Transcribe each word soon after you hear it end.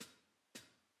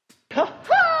Well,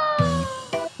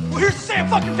 here's the same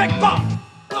fucking fake bomb.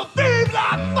 Vive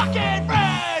la fucking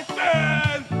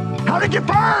Frenchman! How'd it get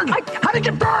burned? How'd it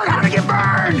get burned? How'd it get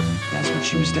burned? That's what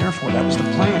she was there for. That was the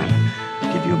plan.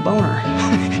 Give you a boner.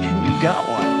 And you got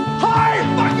one. Hi,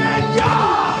 fucking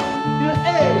yeah!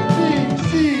 A, B,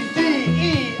 C, D,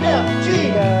 E, F, G,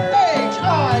 H,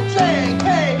 I, J, K,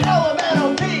 L, M, N,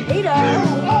 O, P, Q,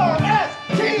 R, S,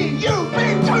 T, U, V,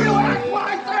 W, X, Y,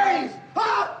 Z!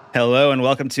 Hello and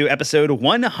welcome to episode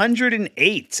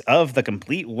 108 of The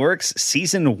Complete Works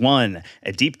Season 1,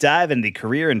 a deep dive into the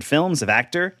career and films of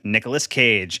actor Nicolas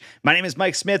Cage. My name is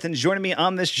Mike Smith, and joining me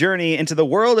on this journey into the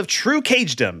world of true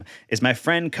Cagedom is my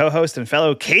friend, co-host, and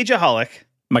fellow Cageaholic,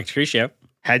 Mike Tricio.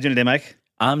 How you doing today, Mike?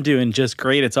 I'm doing just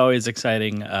great. It's always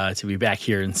exciting to be back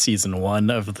here in Season 1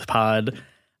 of the pod.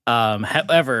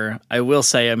 However, I will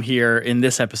say I'm here in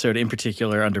this episode in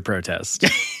particular under protest.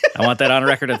 I want that on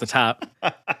record at the top.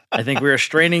 I think we are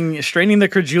straining the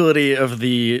credulity of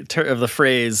the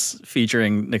phrase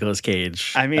featuring Nicolas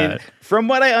Cage. I mean, from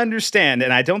what I understand,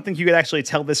 and I don't think you could actually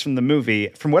tell this from the movie,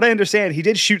 from what I understand, he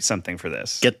did shoot something for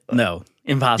this. No,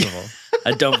 impossible.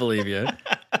 I don't believe you.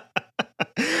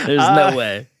 There's no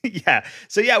way. Yeah.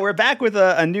 So we're back with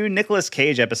a new Nicolas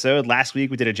Cage episode. Last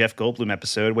week we did a Jeff Goldblum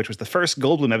episode, which was the first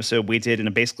Goldblum episode we did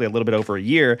in basically a little bit over a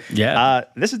year. Yeah.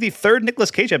 This is the third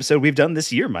Nicolas Cage episode we've done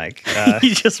this year, Mike.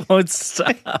 He just won't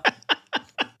stop.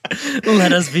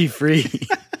 Let us be free.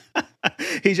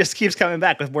 He just keeps coming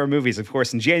back with more movies. Of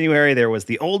course, in January, there was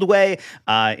The Old Way.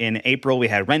 In April, we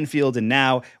had Renfield. And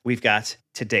now we've got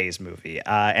today's movie.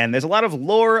 And there's a lot of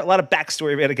lore, a lot of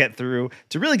backstory we got to get through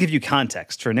to really give you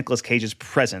context for Nicolas Cage's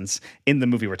presence in the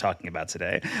movie we're talking about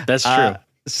today. That's true.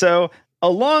 So a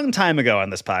long time ago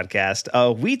on this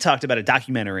podcast, we talked about a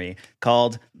documentary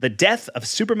called The Death of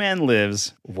Superman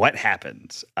Lives, What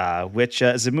Happened, which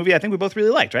is a movie I think we both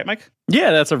really liked, right, Mike? Yeah,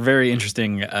 that's a very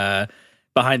interesting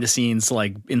behind the scenes,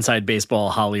 like inside baseball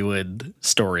Hollywood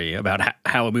story about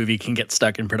how a movie can get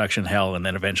stuck in production hell and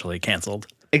then eventually canceled.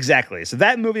 Exactly. So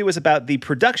that movie was about the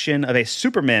production of a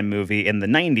Superman movie in the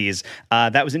 90s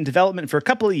that was in development for a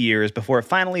couple of years before it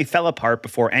finally fell apart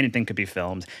before anything could be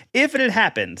filmed. If it had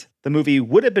happened, the movie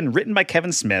would have been written by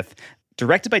Kevin Smith,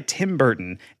 directed by Tim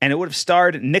Burton, and it would have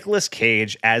starred Nicolas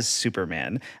Cage as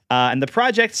Superman. And the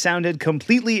project sounded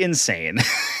completely insane.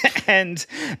 and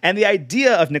the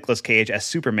idea of Nicolas Cage as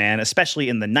Superman, especially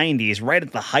in the 90s, right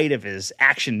at the height of his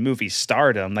action movie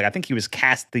stardom, like I think he was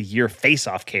cast the year Face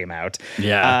Off came out,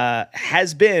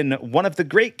 has been one of the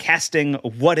great casting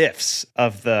what-ifs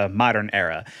of the modern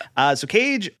era. So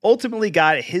Cage ultimately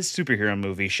got his superhero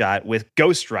movie shot with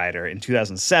Ghost Rider in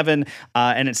 2007,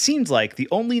 and it seems like the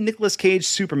only Nicolas Cage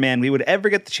Superman we would ever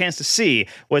get the chance to see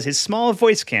was his small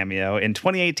voice cameo in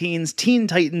 2018's Teen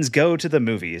Titans Go to the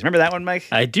Movies. Remember that one, Mike?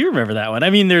 I do remember that one. I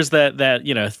mean, there's that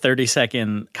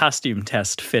 30-second costume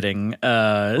test fitting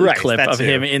clip of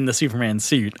him in the Superman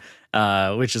suit,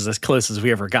 which is as close as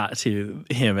we ever got to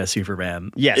him as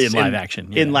Superman in live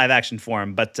action. In live action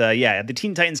form. But the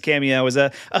Teen Titans cameo was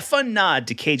a fun nod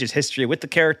to Cage's history with the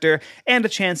character and a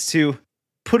chance to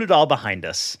put it all behind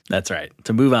us. That's right.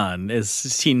 To move on, as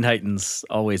Teen Titans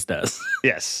always does.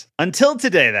 Yes. Until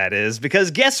today, that is, because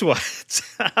guess what?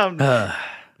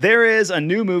 There is a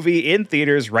new movie in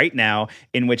theaters right now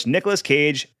in which Nicolas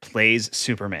Cage plays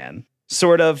Superman.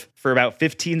 Sort of, for about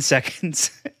 15 seconds.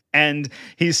 And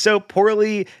he's so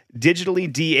poorly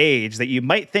digitally de-aged that you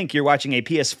might think you're watching a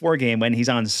PS4 game when he's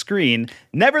on screen.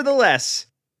 Nevertheless,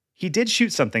 he did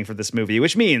shoot something for this movie,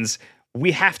 which means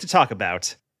we have to talk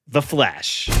about The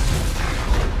Flash.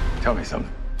 Tell me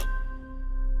something.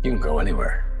 You can go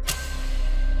anywhere.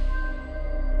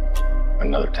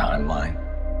 Another timeline.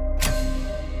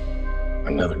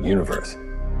 Another universe.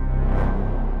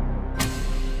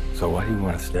 So why do you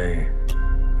want to stay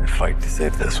and fight to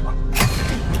save this one?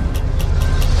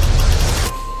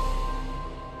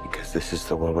 Because this is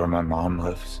the world where my mom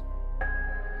lives.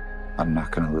 I'm not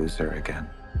going to lose her again.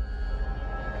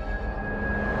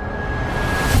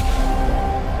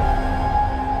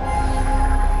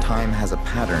 Time has a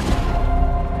pattern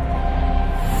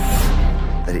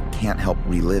that it can't help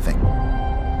reliving.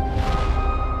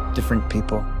 Different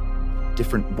people,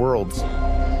 different worlds,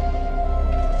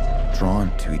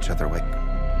 drawn to each other like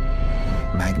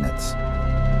magnets.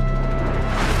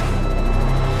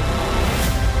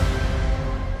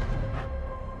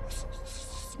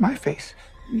 It's my face.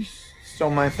 You stole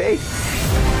my face.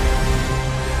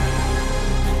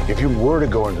 If you were to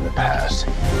go into the past,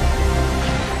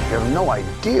 you have no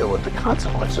idea what the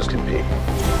consequences can be.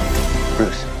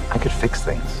 Bruce, I could fix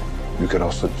things. You could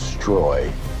also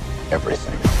destroy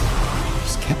everything.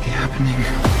 This can't be happening.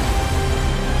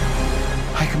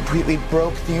 I completely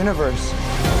broke the universe.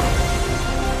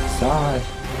 Zod.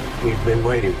 We've been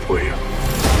waiting for you.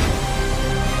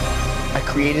 I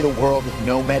created a world with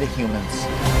no metahumans.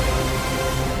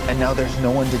 And now there's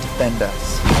no one to defend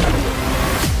us.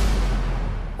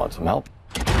 Want some help?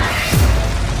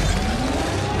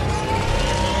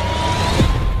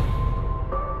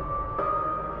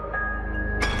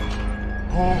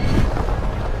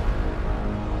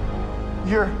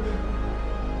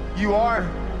 You are?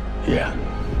 Yeah.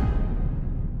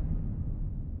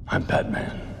 I'm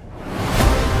Batman.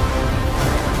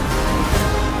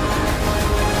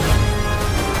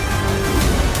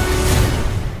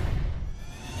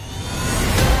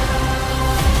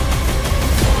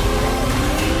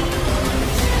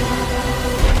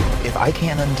 If I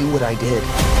can't undo what I did,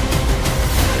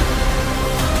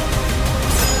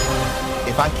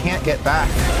 if I can't get back,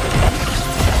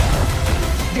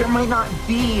 there might not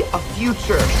be a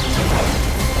future.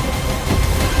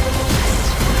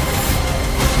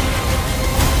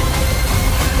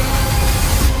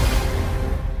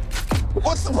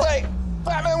 What's the play?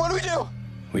 Batman, what do we do?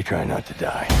 We try not to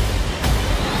die.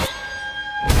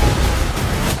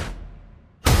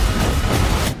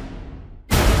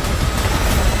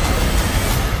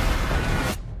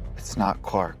 It's not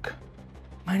Clark.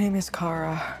 My name is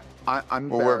Kara. I'm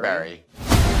Barry. We're Barry.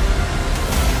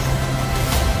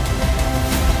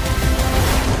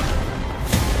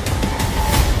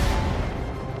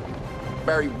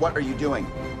 Barry, what are you doing?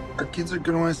 Our kids are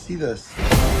gonna want to see this.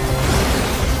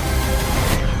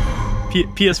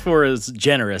 PS4 is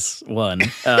generous, one.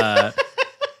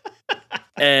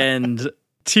 And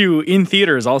two, in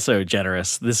theater is also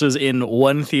generous. This was in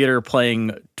one theater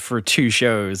playing for 2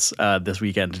 shows this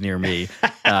weekend near me.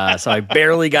 So I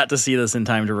barely got to see this in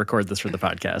time to record this for the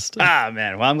podcast. Ah,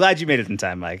 man. Well, I'm glad you made it in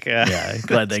time, Mike. Yeah,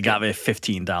 glad they got me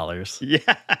 $15.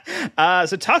 Yeah.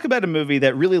 So talk about a movie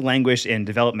that really languished in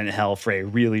development hell for a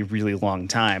really, really long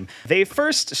time. They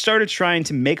first started trying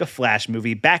to make a Flash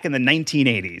movie back in the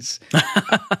 1980s.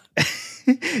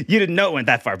 You didn't know it went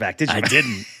that far back, did you? I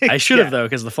didn't. I should have, though,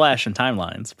 because the Flash and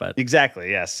timelines. But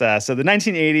exactly, yes. So the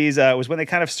 1980s was when they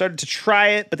kind of started to try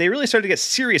it, but they really started to get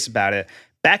serious about it.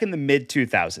 Back in the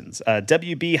mid-2000s,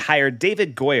 WB hired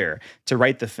David Goyer to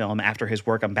write the film after his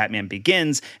work on Batman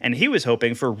Begins, and he was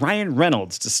hoping for Ryan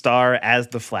Reynolds to star as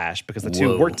the Flash because the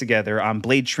two worked together on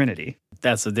Blade Trinity.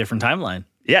 That's a different timeline.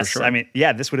 Yes, sure. I mean,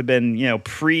 yeah, this would have been,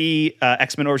 pre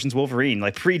X-Men Origins Wolverine,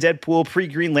 like pre-Deadpool,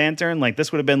 pre-Green Lantern. Like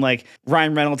this would have been like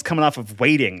Ryan Reynolds coming off of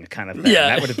Waiting kind of thing. Yeah.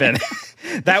 That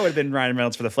would have been Ryan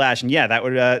Reynolds for the Flash, and yeah, that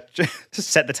would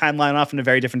set the timeline off in a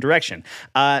very different direction.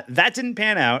 That didn't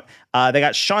pan out. They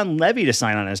got Sean Levy to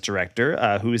sign on as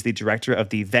director, who is the director of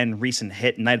the then recent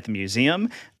hit Night at the Museum,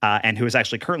 and who is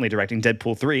actually currently directing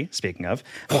Deadpool 3. Speaking of,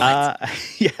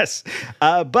 yes,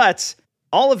 but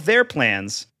all of their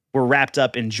plans were wrapped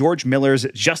up in George Miller's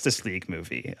Justice League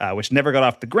movie, which never got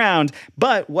off the ground,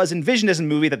 but was envisioned as a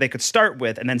movie that they could start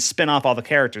with and then spin off all the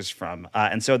characters from.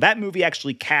 And so that movie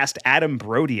actually cast Adam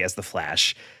Brody as the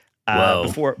Flash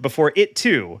before it,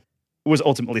 too, was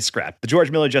ultimately scrapped. The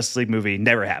George Miller Justice League movie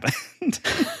never happened.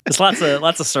 There's lots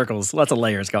of circles, lots of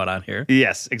layers going on here.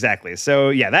 Yes, exactly. So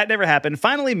yeah, that never happened.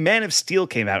 Finally, Man of Steel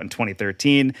came out in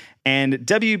 2013, and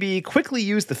WB quickly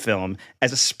used the film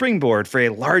as a springboard for a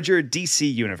larger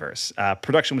DC universe.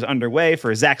 Production was underway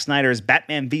for Zack Snyder's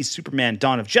Batman v Superman: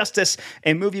 Dawn of Justice,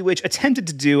 a movie which attempted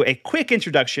to do a quick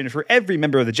introduction for every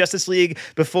member of the Justice League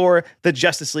before the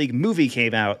Justice League movie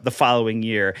came out the following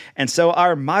year. And so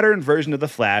our modern version of the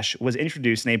Flash was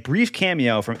introduced in a brief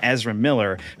cameo from Ezra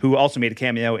Miller, who also made a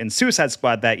cameo in Suicide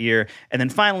Squad that year, and then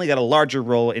finally got a larger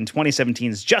role in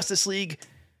 2017's Justice League,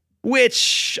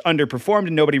 which underperformed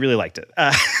and nobody really liked it.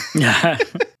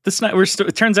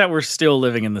 It turns out we're still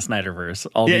living in the Snyderverse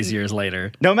all these years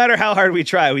later. No matter how hard we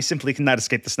try, we simply cannot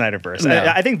escape the Snyderverse.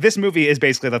 No. I think this movie is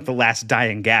basically the last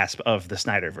dying gasp of the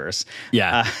Snyderverse.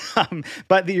 Yeah.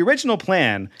 But the original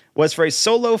plan was for a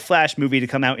solo Flash movie to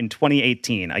come out in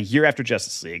 2018, a year after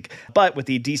Justice League. But with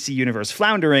the DC universe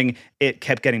floundering, it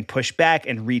kept getting pushed back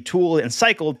and retooled and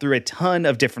cycled through a ton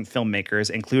of different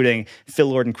filmmakers, including Phil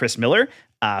Lord and Chris Miller,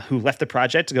 who left the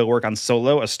project to go work on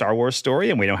Solo, a Star Wars story,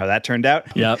 and we know how that turned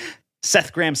out. Yep.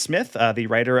 Seth Grahame-Smith, the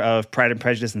writer of Pride and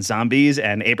Prejudice and Zombies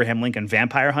and Abraham Lincoln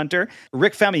Vampire Hunter.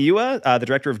 Rick Famuyiwa, the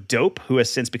director of Dope, who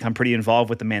has since become pretty involved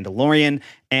with The Mandalorian.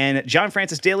 And John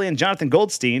Francis Daley and Jonathan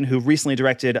Goldstein, who recently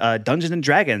directed Dungeons &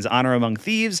 Dragons: Honor Among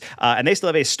Thieves. And they still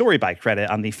have a story by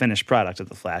credit on the finished product of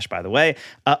The Flash, by the way.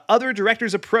 Other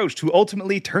directors approached who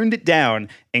ultimately turned it down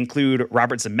include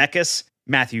Robert Zemeckis,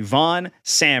 Matthew Vaughn,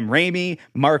 Sam Raimi,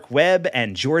 Mark Webb,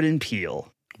 and Jordan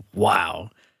Peele.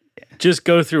 Wow. Just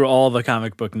go through all the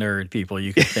comic book nerd people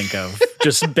you can think of,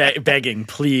 just begging,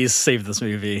 please save this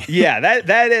movie. Yeah,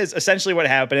 that is essentially what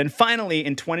happened. And finally,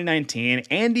 in 2019,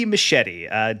 Andy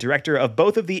Muschietti, director of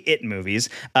both of the It movies,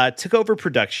 took over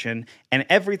production, and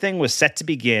everything was set to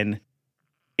begin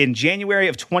in January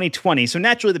of 2020. So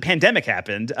naturally, the pandemic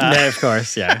happened. Yeah, of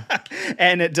course, yeah.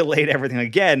 And it delayed everything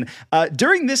again.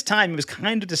 During this time, it was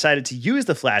kind of decided to use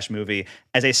the Flash movie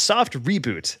as a soft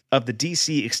reboot of the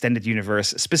DC Extended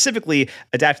Universe, specifically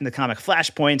adapting the comic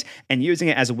Flashpoint and using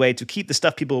it as a way to keep the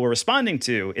stuff people were responding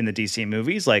to in the DC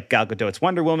movies, like Gal Gadot's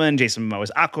Wonder Woman, Jason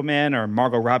Momoa's Aquaman, or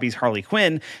Margot Robbie's Harley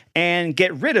Quinn, and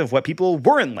get rid of what people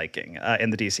weren't liking in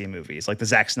the DC movies, like the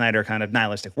Zack Snyder kind of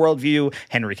nihilistic worldview,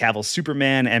 Henry Cavill's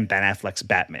Superman, and Ben Affleck's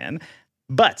Batman.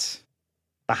 But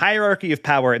the hierarchy of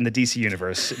power in the DC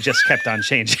universe just kept on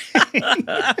changing.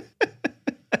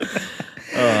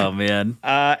 Oh, man.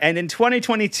 And in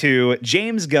 2022,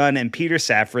 James Gunn and Peter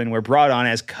Safran were brought on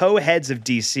as co-heads of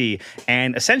DC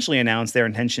and essentially announced their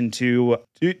intention to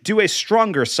do a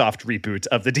stronger soft reboot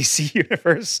of the DC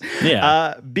universe.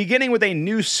 Yeah. Beginning with a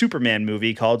new Superman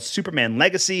movie called Superman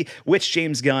Legacy, which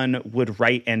James Gunn would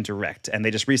write and direct. And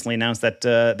they just recently announced that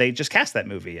they just cast that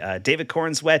movie. David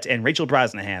Cornsweet and Rachel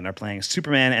Brosnahan are playing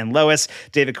Superman and Lois.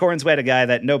 David Cornsweet, a guy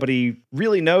that nobody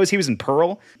really knows. He was in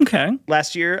Pearl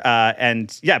last year. And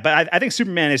yeah, but I think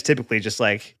Superman is typically just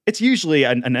like, it's usually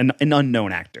an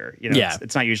unknown actor. You know, yeah.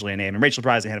 It's not usually a name. And Rachel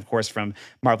Brosnahan, of course, from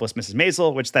Marvelous Mrs.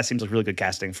 Maisel, which that seems like really good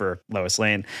casting for Lois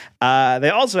Lane. They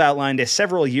also outlined a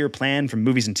several-year plan for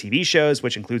movies and TV shows,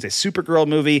 which includes a Supergirl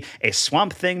movie, a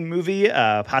Swamp Thing movie,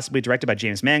 possibly directed by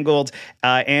James Mangold,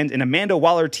 and an Amanda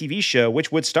Waller TV show,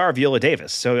 which would star Viola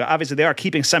Davis. So obviously they are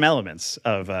keeping some elements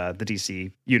of the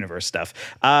DC universe stuff.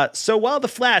 So while The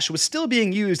Flash was still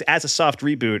being used as a soft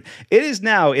reboot, it is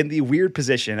now in the weird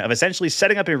position of essentially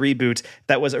setting up a reboot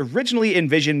that was originally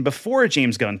envisioned before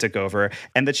James Gunn took over,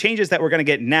 and the changes that we're going to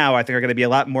get now, I think, are going to be a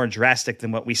lot more drastic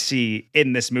than what we see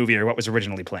in this movie or what was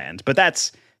originally planned. But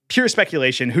that's pure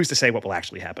speculation. Who's to say what will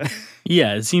actually happen?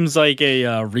 Yeah, it seems like a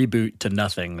reboot to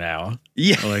nothing now.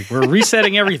 Yeah. Like, we're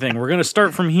resetting everything. We're going to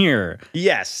start from here.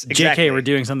 Yes, exactly. JK, we're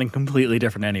doing something completely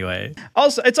different anyway.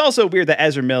 Also, it's also weird that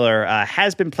Ezra Miller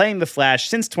has been playing the Flash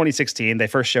since 2016. They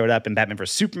first showed up in Batman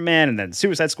vs. Superman, and then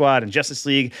Suicide Squad and Justice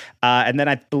League. And then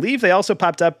I believe they also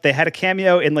popped up. They had a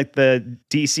cameo in like the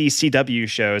DC CW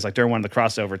shows, like during one of the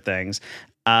crossover things.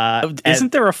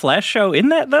 Isn't there a Flash show in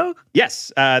that, though?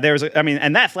 Yes, there was.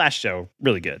 And that Flash show,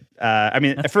 really good.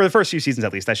 For the first few seasons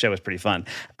at least, that show was pretty fun.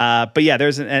 But yeah,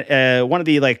 there's one of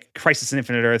the like Crisis on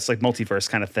Infinite Earths, like multiverse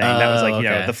kind of thing. That was like,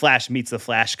 okay. The Flash meets the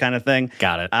Flash kind of thing.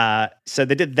 Got it. So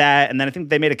they did that, and then I think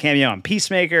they made a cameo on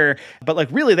Peacemaker. But like,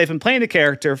 really, they've been playing the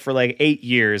character for like 8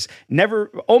 years,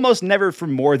 almost never for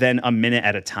more than a minute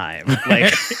at a time.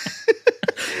 Like.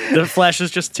 The Flash is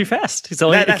just too fast. He's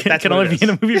only can only be in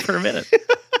a movie for a minute.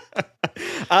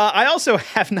 I also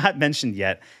have not mentioned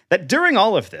yet that during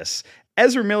all of this,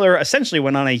 Ezra Miller essentially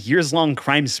went on a years-long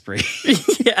crime spree.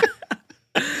 Yeah.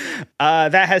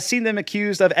 That has seen them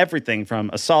accused of everything from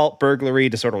assault, burglary,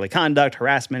 disorderly conduct,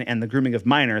 harassment, and the grooming of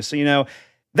minors. So,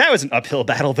 that was an uphill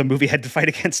battle the movie had to fight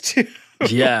against, too.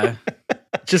 Yeah.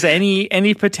 Just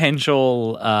any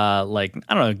potential, like,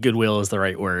 I don't know, goodwill is the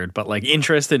right word, but like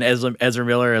interest in Ezra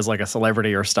Miller as like a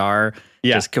celebrity or star,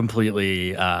 just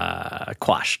completely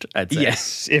quashed, I'd say.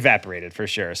 Yes, evaporated for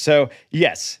sure. So,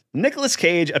 yes, Nicolas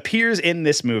Cage appears in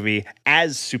this movie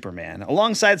as Superman,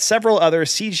 alongside several other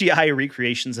CGI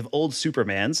recreations of old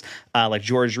Supermans, like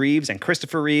George Reeves and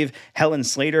Christopher Reeve, Helen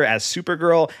Slater as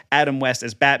Supergirl, Adam West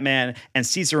as Batman, and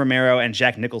Cesar Romero and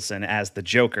Jack Nicholson as the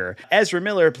Joker. Ezra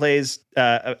Miller plays...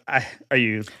 you're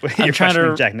trying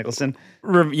to Jack Nicholson?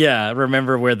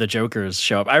 Remember where the Jokers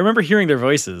show up. I remember hearing their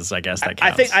voices. I guess that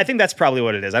counts. I think that's probably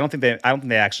what it is. I don't think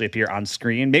they actually appear on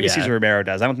screen. Maybe Cesar Romero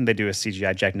does. I don't think they do a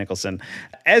CGI Jack Nicholson.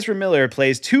 Ezra Miller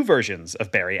plays two versions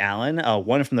of Barry Allen,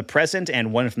 one from the present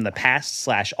and one from the past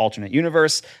 / alternate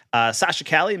universe. Sasha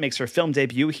Calle makes her film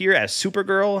debut here as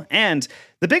Supergirl, and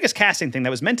the biggest casting thing that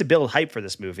was meant to build hype for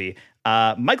this movie,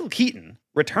 Michael Keaton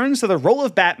returns to the role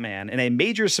of Batman in a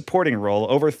major supporting role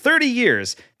over 30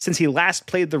 years since he last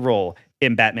played the role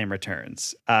in Batman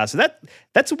Returns. So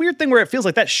that's a weird thing where it feels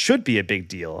like that should be a big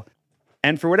deal.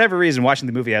 And for whatever reason, watching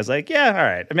the movie, I was like, yeah, all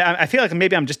right. I mean, I feel like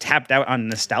maybe I'm just tapped out on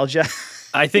nostalgia.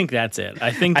 I think that's it.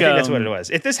 I think that's what it was.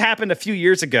 If this happened a few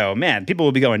years ago, man, people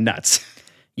would be going nuts.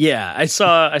 Yeah, I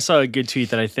saw a good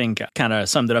tweet that I think kind of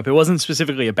summed it up. It wasn't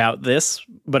specifically about this,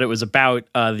 but it was about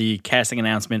the casting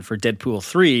announcement for Deadpool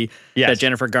 3 that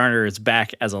Jennifer Garner is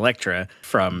back as Elektra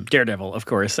from Daredevil, of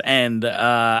course. And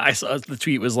I saw the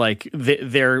tweet was like,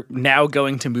 they're now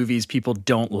going to movies people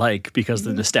don't like because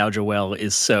the nostalgia well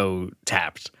is so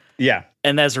tapped. Yeah.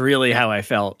 And that's really how I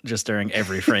felt just during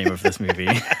every frame of this movie.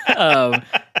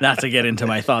 Not to get into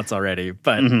my thoughts already,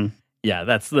 but yeah,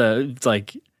 it's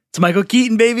like, it's Michael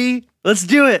Keaton, baby. Let's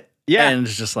do it. Yeah. And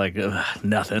it's just like,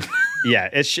 nothing. Yeah,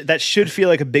 that should feel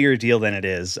like a bigger deal than it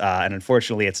is. And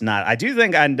unfortunately, it's not. I do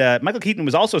think, and Michael Keaton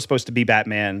was also supposed to be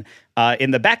Batman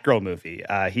in the Batgirl movie.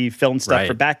 He filmed stuff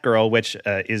for Batgirl, which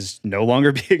is no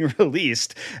longer being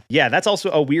released. Yeah, that's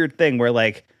also a weird thing where,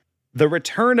 like, the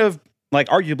return of, like,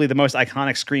 arguably the most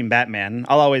iconic Scream Batman.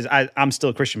 I'm still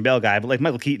a Christian Bale guy, but like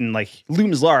Michael Keaton, like,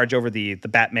 looms large over the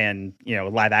Batman,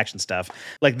 live action stuff.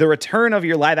 Like, the return of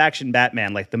your live action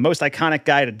Batman, like the most iconic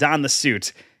guy to don the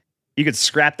suit, you could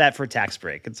scrap that for a tax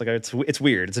break. It's like, it's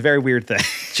weird. It's a very weird thing.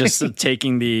 Just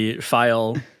taking the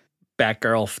file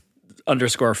Batgirl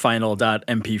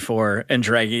 _final.mp4 and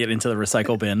dragging it into the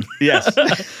recycle bin. Yes.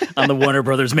 On the Warner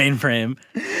Brothers mainframe.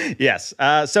 Yes.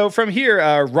 So from here,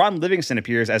 Ron Livingston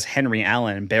appears as Henry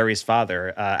Allen, Barry's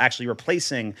father, actually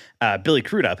replacing Billy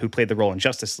Crudup, who played the role in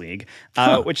Justice League,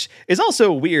 which is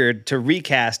also weird to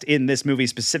recast in this movie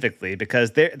specifically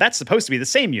because that's supposed to be the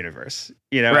same universe.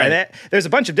 Right. And there's a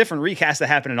bunch of different recasts that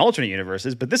happen in alternate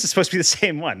universes, but this is supposed to be the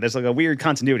same one. There's like a weird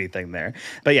continuity thing there.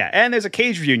 But yeah, and there's a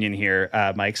Cage reunion here,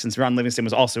 Mike, since Ron Livingston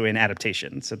was also in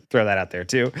Adaptation. So throw that out there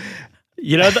too.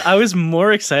 I was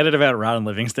more excited about Ron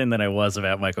Livingston than I was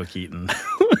about Michael Keaton.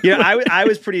 I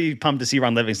was pretty pumped to see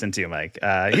Ron Livingston too, Mike.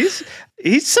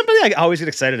 He's somebody I always get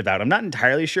excited about. I'm not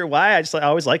entirely sure why. I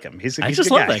always like him. He's I just a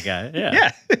good love guy. that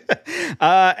guy.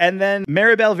 Yeah. And then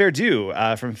Maribel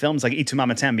Verdú from films like Y Tu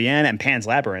Mama Tambien and Pan's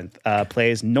Labyrinth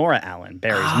plays Nora Allen,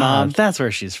 Barry's mom. That's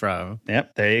where she's from.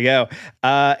 Yep, there you go.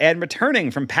 And returning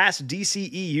from past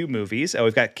DCEU movies,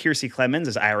 we've got Kiersey Clemons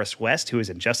as Iris West, who is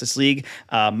in Justice League.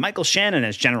 Michael Shannon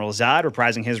as General Zod,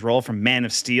 reprising his role from Man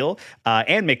of Steel,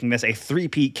 and making this a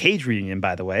three-peat Cage reunion,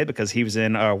 by the way, because he was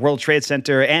in World Trade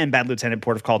Center and Bad Lieutenant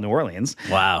Port of Call New Orleans.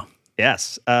 Wow.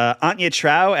 Yes. Anya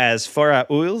Trow as Farah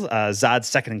Ul, Zod's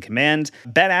second in command.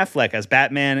 Ben Affleck as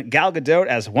Batman. Gal Gadot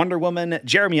as Wonder Woman.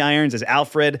 Jeremy Irons as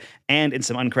Alfred. And in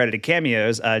some uncredited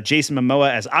cameos, Jason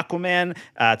Momoa as Aquaman.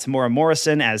 Tamora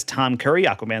Morrison as Tom Curry,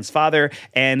 Aquaman's father.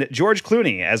 And George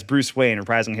Clooney as Bruce Wayne,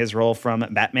 reprising his role from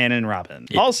Batman and Robin.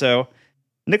 Yeah. Also,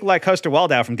 Nikolai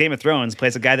Coster-Waldau from Game of Thrones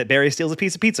plays a guy that Barry steals a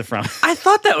piece of pizza from. I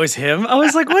thought that was him. I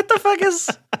was like, what the fuck is...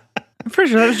 I'm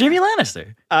pretty sure that was Jamie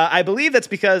Lannister. I believe that's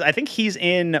because I think he's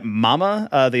in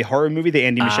Mama, the horror movie that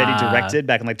Andy Muschietti directed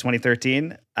back in like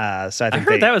 2013. So I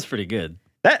heard that was pretty good.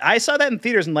 I saw that in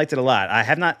theaters and liked it a lot. I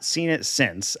have not seen it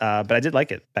since, but I did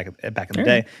like it back in the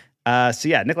day. So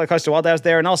yeah, Nikolai Coster-Waldau is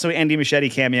there, and also Andy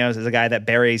Muschietti cameos as a guy that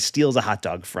Barry steals a hot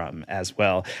dog from as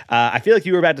well. I feel like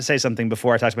you were about to say something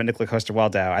before I talked about Nikolai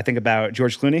Coster-Waldau. I think about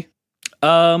George Clooney.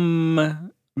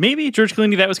 Maybe George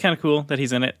Clooney. That was kind of cool that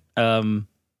he's in it.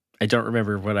 I don't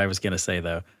remember what I was going to say,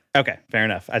 though. Okay, fair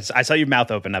enough. I saw your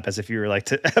mouth open up as if you were like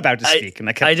about to speak. And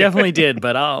I definitely did,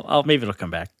 but I'll maybe it'll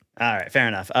come back. All right, fair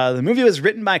enough. The movie was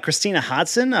written by Christina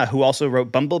Hodson, who also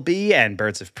wrote Bumblebee and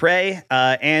Birds of Prey,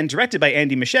 and directed by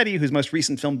Andy Muschietti, whose most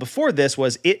recent film before this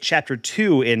was It Chapter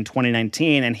 2 in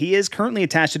 2019, and he is currently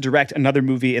attached to direct another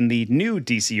movie in the new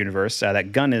DC universe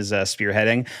that Gunn is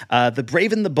spearheading, The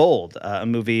Brave and the Bold, a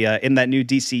movie in that new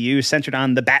DCU centered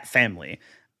on the Bat family.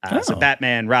 So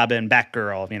Batman, Robin,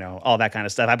 Batgirl, all that kind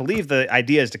of stuff. I believe the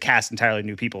idea is to cast entirely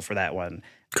new people for that one.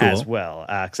 Cool. As well,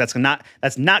 because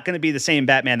that's not going to be the same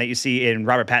Batman that you see in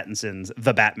Robert Pattinson's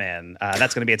The Batman.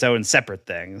 That's going to be its own separate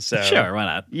thing. So sure, why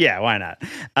not? Yeah, why not?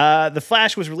 The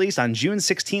Flash was released on June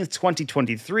 16th,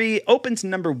 2023. Opened to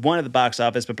number 1 at the box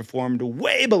office, but performed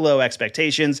way below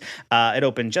expectations. It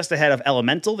opened just ahead of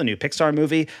Elemental, the new Pixar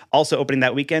movie. Also opening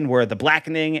that weekend were The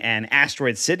Blackening and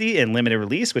Asteroid City in limited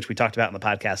release, which we talked about in the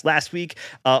podcast last week.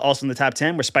 Also in the top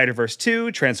 10 were Spider-Verse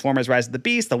 2, Transformers: Rise of the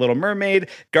Beast, The Little Mermaid,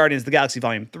 Guardians of the Galaxy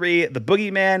Volume 3, The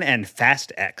Boogeyman, and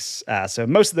Fast X. So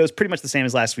most of those pretty much the same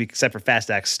as last week, except for Fast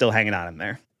X still hanging on in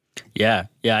there. Yeah.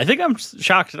 I think I'm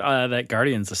shocked that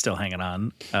Guardians is still hanging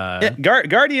on.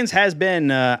 Guardians has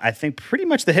been, I think, pretty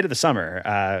much the hit of the summer.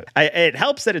 It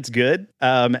helps that it's good.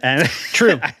 And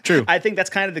True. I think that's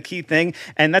kind of the key thing.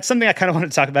 And that's something I kind of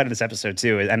wanted to talk about in this episode,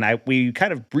 too. And we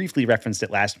kind of briefly referenced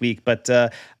it last week. But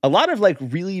a lot of like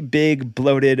really big,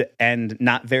 bloated, and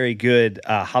not very good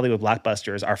Hollywood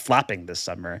blockbusters are flopping this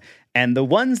summer. And the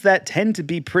ones that tend to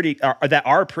be that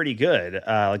are pretty good,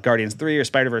 like Guardians 3 or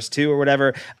Spider-Verse 2 or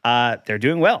whatever, they're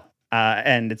doing well.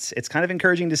 And it's kind of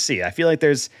encouraging to see. I feel like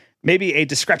there's maybe a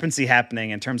discrepancy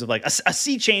happening in terms of like a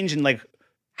sea change in like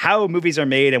how movies are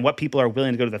made and what people are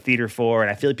willing to go to the theater for.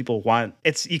 And I feel like people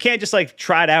you can't just like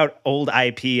trot out old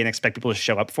IP and expect people to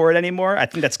show up for it anymore. I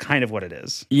think that's kind of what it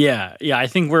is. Yeah. I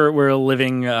think we're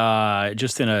living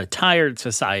just in a tired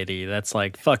society that's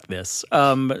like, fuck this,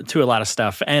 to a lot of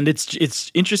stuff. And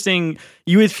it's interesting.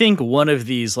 You would think one of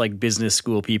these like business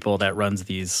school people that runs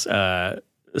these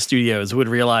studios would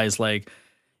realize like,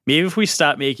 maybe if we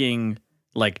stop making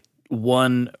like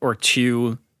one or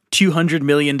two $200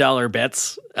 million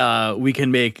bets, we can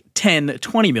make 10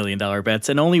 $20 million bets,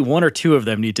 and only one or two of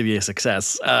them need to be a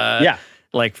success.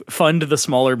 Like fund the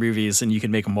smaller movies and you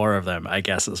can make more of them, I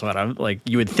guess is what I'm like.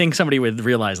 You would think somebody would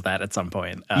realize that at some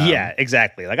point. Yeah,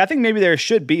 exactly. Like I think maybe there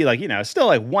should be like, still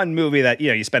like one movie that,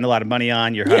 you spend a lot of money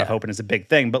on, you're hoping is a big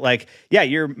thing. But like,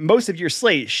 most of your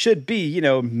slate should be,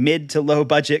 mid to low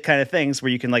budget kind of things where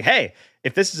you can like, hey,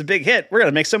 if this is a big hit, we're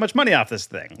going to make so much money off this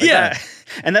thing. Like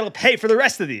and that'll pay for the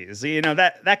rest of these,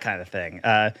 that kind of thing,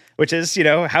 which is,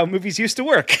 how movies used to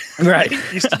work. Right.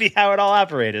 It used to be how it all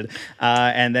operated.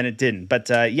 And then it didn't. But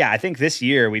I think this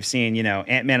year we've seen,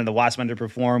 Ant-Man and the Wasp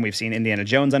underperform. We've seen Indiana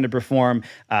Jones underperform.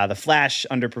 The Flash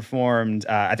underperformed.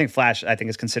 I think Flash,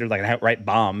 is considered like an outright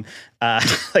bomb.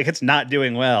 Like it's not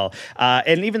doing well.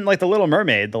 And even like the Little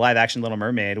Mermaid, the live action Little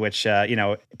Mermaid, which,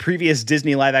 previous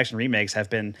Disney live action remakes have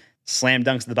been slam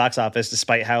dunks at the box office,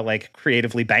 despite how like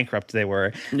creatively bankrupt they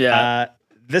were.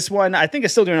 This one I think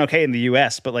is still doing okay in the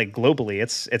US, but like globally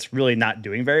it's really not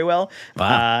doing very well.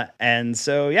 Wow. And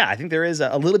so I think there is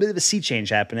a little bit of a sea change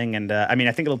happening, and I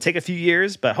think it'll take a few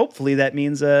years, but hopefully that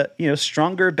means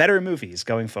stronger, better movies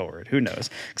going forward. Who knows?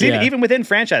 Because even within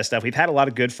franchise stuff, we've had a lot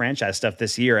of good franchise stuff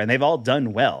this year, and they've all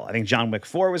done well. I think John Wick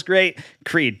 4 was great,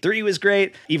 Creed 3 was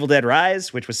great, Evil Dead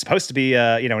Rise, which was supposed to be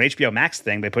an HBO Max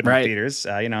thing they put in the theaters,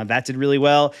 that did really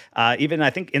well. Even I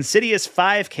think Insidious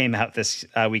 5 came out this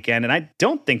weekend, and I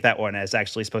don't think that one is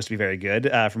actually supposed to be very good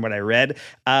from what I read.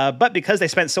 But because they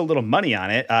spent so little money on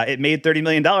it, it made $30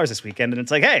 million this weekend. And it's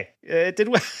like, hey, it did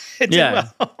well. It did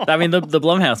well. The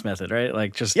Blumhouse method, right?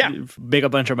 Like just make a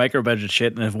bunch of micro budget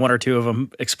shit. And if one or two of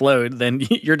them explode, then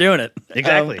you're doing it.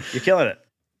 Exactly. You're killing it.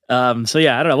 I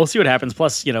don't know. We'll see what happens.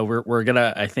 Plus, we're going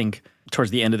to, I think, towards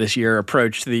the end of this year,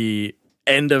 approach the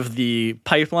end of the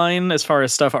pipeline as far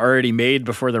as stuff already made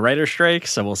before the writer's strike.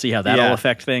 So we'll see how that'll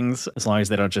affect things, as long as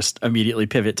they don't just immediately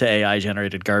pivot to AI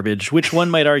generated garbage, which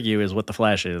one might argue is what The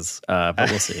Flash is. But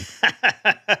we'll see.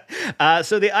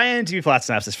 So the IMDb plot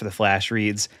synopsis for The Flash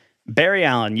reads: Barry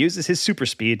Allen uses his super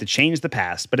speed to change the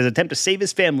past, but his attempt to save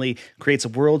his family creates a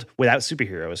world without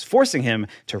superheroes, forcing him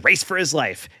to race for his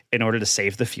life in order to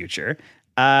save the future.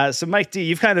 So Mike D,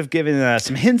 you've kind of given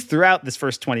some hints throughout this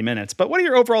first 20 minutes, but what are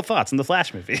your overall thoughts on the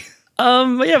Flash movie?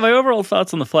 My overall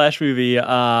thoughts on the Flash movie,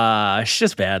 it's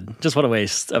just bad. Just what a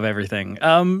waste of everything.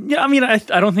 I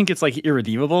don't think it's like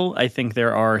irredeemable. I think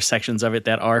there are sections of it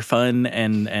that are fun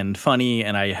and funny,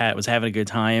 and I was having a good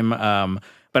time.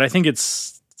 But I think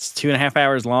it's 2.5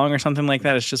 hours long or something like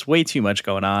that. It's just way too much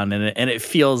going on, and it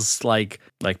feels like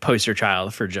poster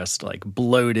child for just like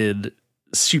bloated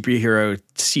superhero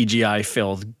CGI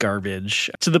filled garbage,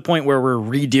 to the point where we're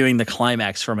redoing the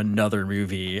climax from another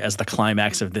movie as the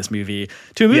climax of this movie,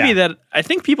 to a movie that I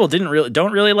think people didn't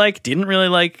really like.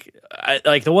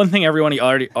 Like the one thing everyone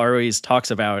always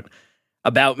talks about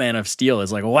Man of Steel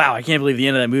is like, wow, I can't believe the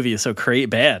end of that movie is so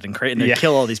bad and they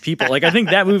kill all these people. Like I think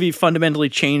that movie fundamentally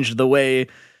changed the way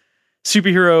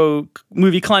superhero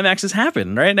movie climaxes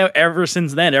happen. Right now, ever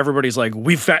since then, everybody's like,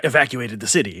 we've evacuated the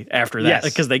city after that,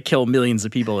 because they kill millions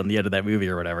of people in the end of that movie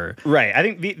or whatever. Right. I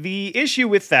think the issue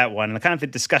with that one, and kind of the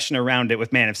discussion around it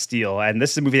with Man of Steel, and this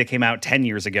is a movie that came out 10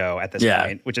 years ago at this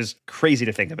point, which is crazy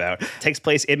to think about, takes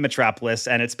place in Metropolis,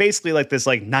 and it's basically like this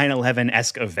like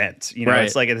 9/11-esque event.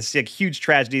 It's like it's a huge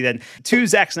tragedy that, to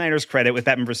Zack Snyder's credit with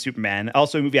Batman vs Superman,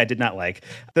 also a movie I did not like,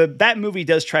 that movie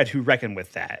does try to reckon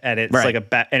with that, and it's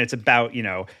it's about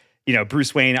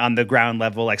Bruce Wayne on the ground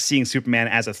level, like seeing Superman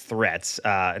as a threat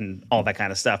and all that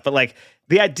kind of stuff. But like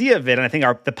the idea of it, and I think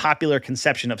the popular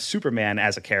conception of Superman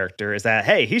as a character is that,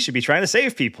 hey, he should be trying to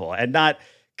save people and not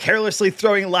carelessly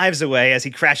throwing lives away as he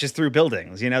crashes through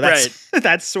buildings.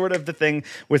 That's sort of the thing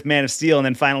with Man of Steel. And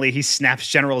then finally he snaps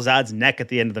General Zod's neck at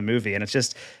the end of the movie. And it's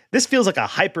just, this feels like a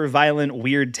hyper-violent,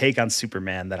 weird take on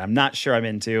Superman that I'm not sure I'm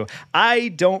into. I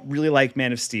don't really like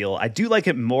Man of Steel. I do like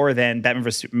it more than Batman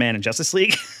vs Superman and Justice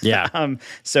League. Yeah.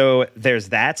 So there's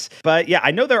that. But yeah,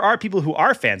 I know there are people who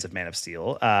are fans of Man of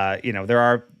Steel.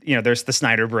 There's the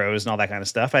Snyder Bros and all that kind of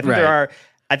stuff. I think there are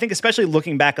I think especially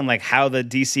looking back on like how the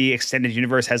DC extended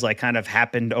universe has like kind of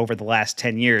happened over the last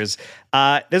 10 years,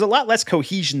 there's a lot less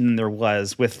cohesion than there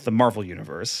was with the Marvel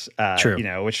universe. True. You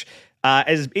know, which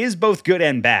is both good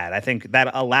and bad. I think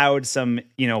that allowed some,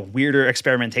 you know, weirder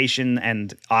experimentation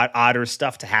and odder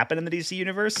stuff to happen in the DC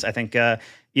universe. I think,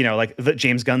 you know, like the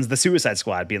James Gunn's The Suicide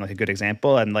Squad being like a good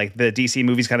example, and like the DC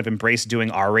movies kind of embraced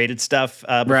doing R-rated stuff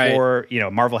before, you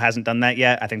know, Marvel hasn't done that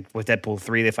yet. I think with Deadpool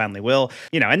 3 they finally will.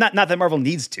 You know, and not that Marvel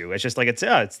needs to. It's just like it's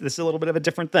this is a little bit of a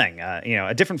different thing. You know,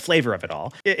 a different flavor of it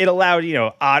all. It allowed, you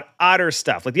know, odder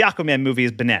stuff. Like the Aquaman movie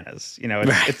is bananas. You know,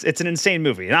 it's an insane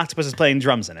movie. An octopus is playing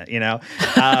drums in it. You know,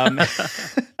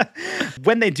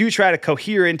 when they do try to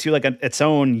cohere into like its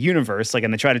own universe, like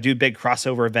and they try to do big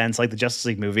crossover events like the Justice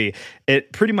League movie,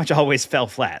 it pretty much always fell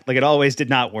flat. Like it always did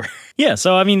not work. Yeah.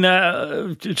 So, I mean,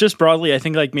 just broadly, I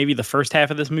think like maybe the first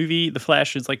half of this movie, The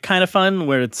Flash, is like kind of fun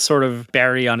where it's sort of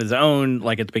Barry on his own,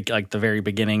 like at the very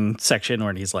beginning section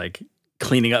where he's like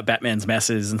cleaning up Batman's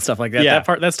messes and stuff like that. Yeah.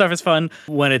 That stuff is fun.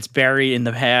 When it's Barry in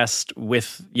the past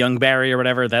with young Barry or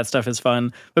whatever, that stuff is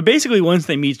fun. But basically once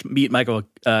they meet Michael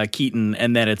Keaton,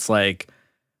 and then it's like,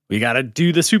 we got to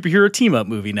do the superhero team up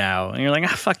movie now. And you're like,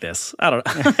 fuck this. I don't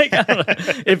know.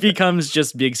 It becomes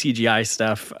just big CGI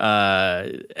stuff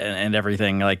and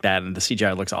everything like that. And the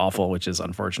CGI looks awful, which is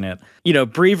unfortunate. You know,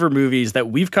 braver movies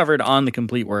that we've covered on the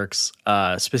Complete Works,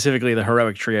 specifically the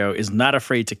Heroic Trio, is not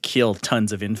afraid to kill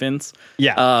tons of infants.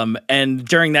 Yeah. And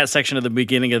during that section of the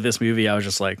beginning of this movie, I was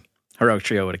just like, Heroic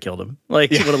Trio would have killed them.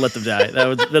 Like, would have let them die.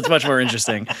 That's much more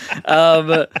interesting.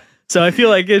 So I feel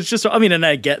like it's just, I mean, and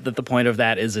I get that the point of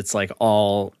that is it's like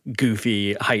all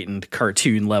goofy, heightened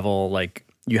cartoon level, like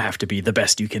you have to be the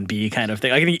best you can be kind of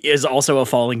thing. Like he is also a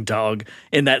falling dog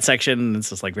in that section. And it's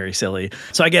just like very silly.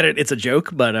 So I get it. It's a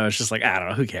joke, but I was just like, I don't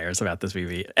know, who cares about this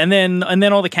movie? And then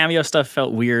all the cameo stuff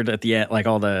felt weird at the end, like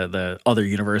all the other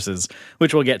universes,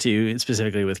 which we'll get to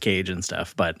specifically with Cage and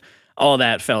stuff. But all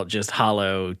that felt just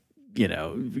hollow. You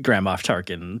know, Grand Moff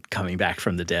Tarkin coming back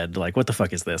from the dead. Like, what the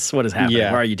fuck is this? What is happening?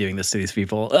 Yeah. Why are you doing this to these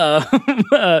people?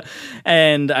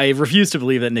 And I refuse to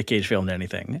believe that Nick Cage filmed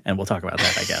anything. And we'll talk about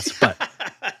that, I guess. But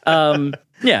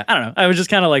yeah, I don't know. I was just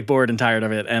kind of like bored and tired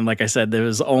of it. And like I said, there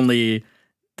was only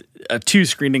 2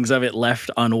 screenings of it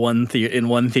left on one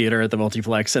theater at the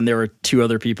multiplex, and there were 2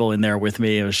 other people in there with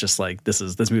me. It was just like,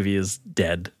 this movie is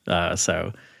dead.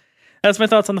 So that's my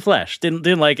thoughts on The Flash.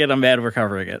 Didn't like it. I'm mad we're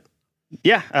covering it.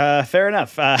 Yeah, fair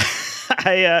enough.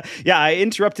 I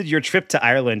interrupted your trip to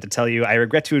Ireland to tell you I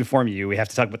regret to inform you we have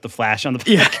to talk about The Flash on the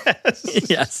podcast.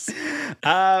 Yes.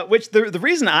 Which the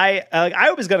reason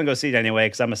I was gonna go see it anyway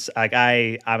because I'm a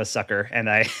sucker and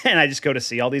I just go to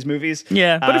see all these movies.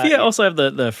 Yeah, but if you also have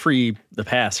the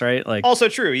pass, right? Like also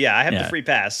true. Yeah, I have the free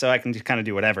pass, so I can just kind of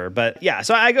do whatever. But yeah,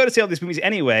 so I go to see all these movies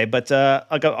anyway. But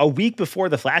like a week before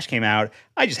The Flash came out,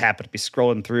 I just happened to be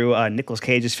scrolling through Nicolas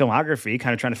Cage's filmography,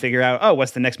 kind of trying to figure out,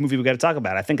 what's the next movie we got to talk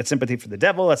about? I think it's Sympathy for the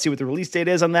Devil. Let's see what the release date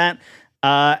is on that.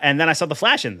 And then I saw The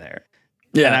Flash in there.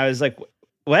 Yeah. And I was like,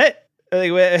 what?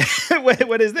 Like,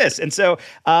 what is this? And so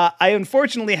I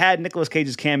unfortunately had Nicolas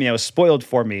Cage's cameo spoiled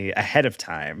for me ahead of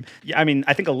time. I mean,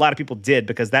 I think a lot of people did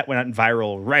because that went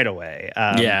viral right away.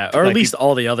 Yeah, or at least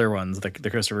all the other ones, the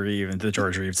Christopher Reeve and the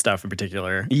George Reeves stuff in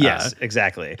particular. Yes,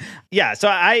 exactly. Yeah, so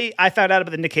I found out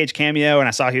about the Nick Cage cameo and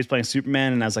I saw he was playing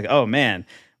Superman and I was like, oh man.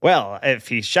 Well, if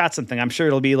he shot something, I'm sure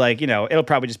it'll be like, it'll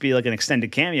probably just be like an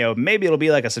extended cameo. Maybe it'll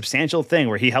be like a substantial thing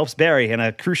where he helps Barry in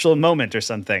a crucial moment or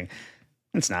something.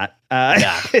 It's not.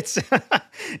 It's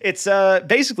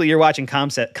basically you're watching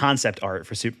concept art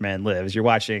for Superman Lives. You're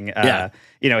watching,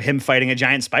 him fighting a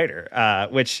giant spider,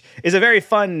 which is a very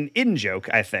fun in-joke,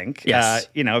 I think. Yes.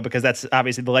 Because that's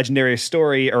obviously the legendary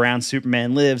story around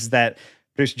Superman Lives that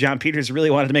producer John Peters really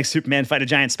wanted to make Superman fight a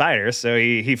giant spider, so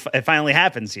it finally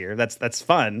happens here. That's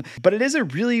fun. But it is a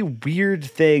really weird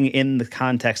thing in the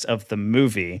context of the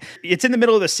movie. It's in the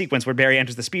middle of the sequence where Barry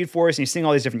enters the Speed Force, and you're seeing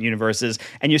all these different universes,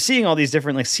 and you're seeing all these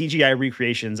different like CGI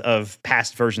recreations of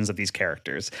past versions of these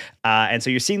characters. And so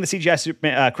you're seeing the CGI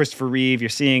Superman, Christopher Reeve, you're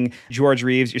seeing George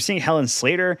Reeves, you're seeing Helen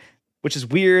Slater, which is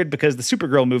weird because the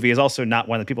Supergirl movie is also not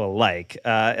one that people like.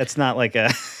 It's not like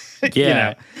a...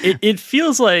 Yeah, it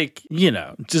feels like,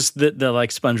 just the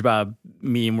like SpongeBob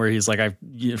meme where he's like, I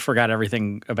forgot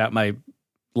everything about my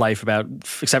life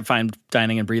except fine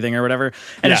dining and breathing or whatever.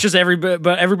 And it's just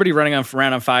everybody running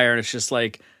around on fire. And it's just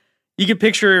like, you could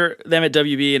picture them at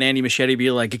WB and Andy Machete be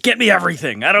like, get me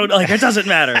everything. I don't like, it doesn't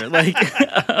matter. Like,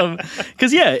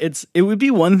 cause it would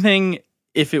be one thing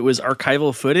if it was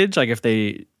archival footage. Like if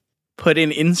they put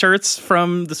in inserts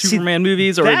from the Superman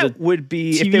movies or that the would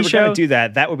be TV if they were show. going to do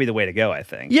that. That would be the way to go, I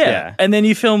think. Yeah. And then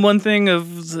you film one thing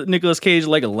of Nicolas Cage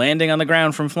like landing on the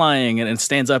ground from flying and it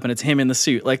stands up and it's him in the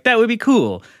suit. Like that would be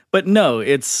cool. But no,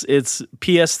 it's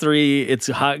PS3, it's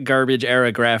hot garbage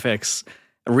era graphics,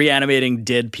 reanimating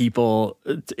dead people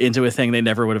into a thing they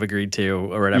never would have agreed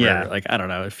to or whatever. Yeah. Like I don't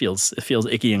know, it feels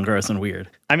icky and gross and weird.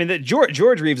 I mean,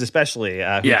 George Reeves especially,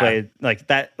 who played like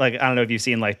that. Like I don't know if you've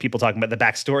seen like people talking about the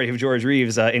backstory of George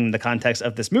Reeves in the context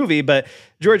of this movie, but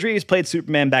George Reeves played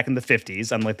Superman back in the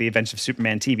 50s on like the Adventures of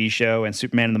Superman TV show and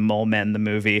Superman and the Mole Men, the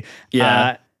movie.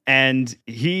 Yeah. And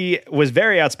he was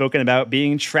very outspoken about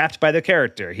being trapped by the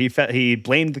character. He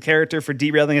blamed the character for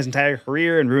derailing his entire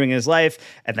career and ruining his life,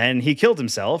 and then he killed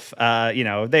himself.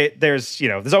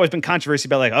 There's always been controversy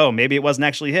about like, oh, maybe it wasn't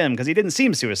actually him because he didn't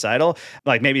seem suicidal.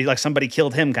 Like maybe like somebody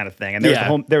killed him, kind of thing. And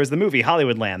there was the movie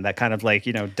Hollywoodland that kind of like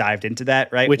dived into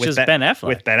that, right? Which is Ben Affleck.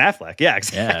 With Ben Affleck, yeah,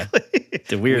 exactly. Yeah.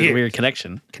 It's a weird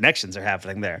connection. Connections are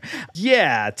happening there.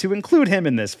 Yeah, to include him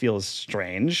in this feels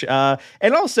strange,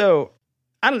 and also.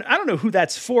 I don't know who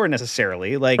that's for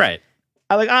necessarily. Like, right.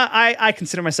 I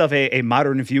consider myself a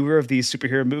modern viewer of these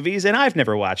superhero movies, and I've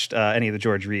never watched any of the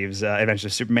George Reeves Adventures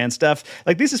of Superman stuff.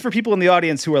 Like, this is for people in the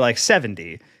audience who are like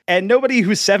 70, and nobody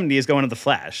who's 70 is going to The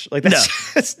Flash. Like,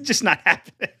 that's just not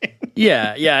happening.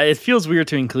 Yeah, it feels weird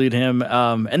to include him.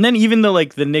 And then even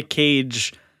the Nick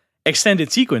Cage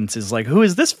extended sequence is like, who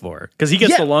is this for? Because he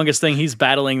gets the longest thing. He's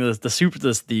battling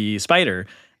the spider,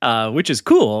 which is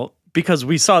cool. Because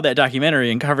we saw that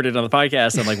documentary and covered it on the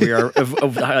podcast, and like we are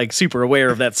like super aware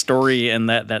of that story and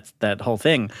that whole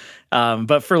thing.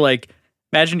 But for like,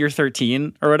 imagine you're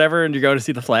 13 or whatever, and you're going to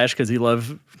see The Flash because you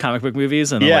love comic book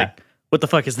movies, and I'm like, what the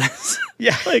fuck is this?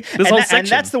 Yeah, like this whole section. And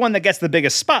that's the one that gets the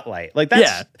biggest spotlight. Like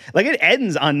that's like it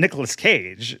ends on Nicolas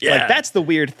Cage. Yeah. Like that's the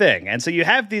weird thing. And so you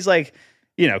have these like.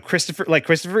 Christopher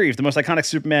Reeve, the most iconic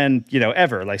Superman,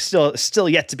 ever, like still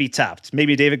yet to be topped.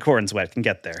 Maybe David Cornsweet can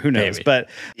get there. Who knows? Maybe. But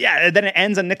yeah, then it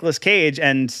ends on Nicolas Cage,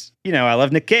 and I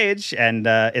love Nick Cage, and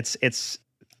it's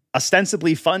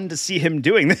ostensibly fun to see him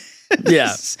doing this.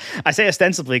 Yeah, I say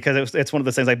ostensibly because it's one of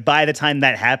those things. Like by the time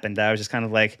that happened, I was just kind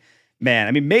of like, man.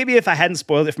 I mean, maybe if I hadn't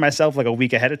spoiled it for myself like a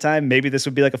week ahead of time, maybe this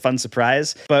would be like a fun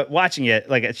surprise. But watching it,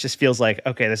 like it just feels like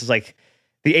okay, this is like.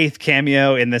 The 8th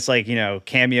cameo in this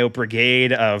cameo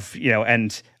brigade of,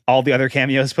 and all the other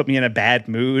cameos put me in a bad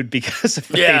mood because of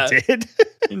what they did.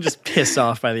 And just pissed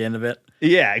off by the end of it.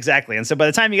 Yeah, exactly. And so by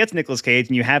the time you get to Nicolas Cage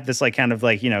and you have this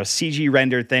CG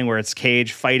rendered thing where it's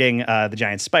Cage fighting the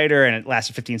giant spider and it lasts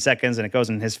for 15 seconds and it goes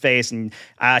in his face and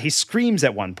he screams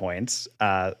at one point.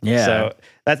 So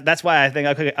that's why I think,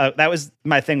 okay, that was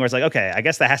my thing where it's like, okay, I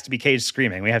guess that has to be Cage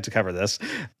screaming. We have to cover this.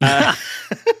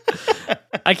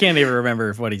 I can't even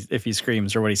remember if he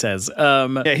screams or what he says.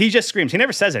 Yeah, he just screams. He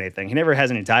never says anything. He never has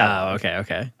any dialogue. Oh,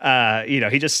 okay.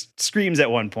 He just screams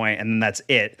at one point and then that's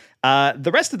it.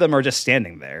 The rest of them are just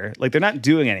standing there. Like they're not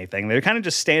doing anything. They're kind of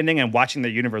just standing and watching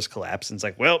their universe collapse. And it's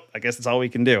like, well, I guess that's all we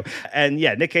can do. And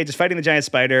yeah, Nick Cage is fighting the giant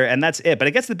spider and that's it. But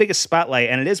it gets the biggest spotlight.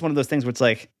 And it is one of those things where it's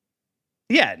like,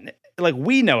 yeah, like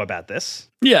we know about this.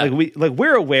 Yeah.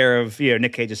 We're aware of,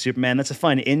 Nick Cage's Superman. That's a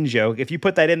fun in joke. If you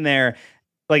put that in there,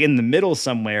 like in the middle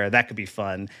somewhere, that could be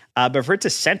fun. But for it to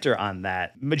center on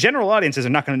that, general audiences are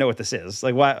not going to know what this is.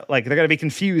 Like why? Like they're going to be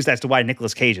confused as to why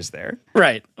Nicolas Cage is there.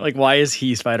 Right. Like why is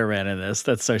he Spider-Man in this?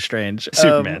 That's so strange.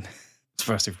 Superman. It's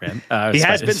for Superman. He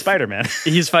has been Spider-Man.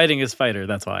 He's fighting his spider.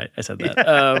 That's why I said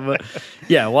that.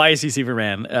 Why is he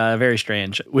Superman? Very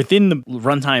strange. Within the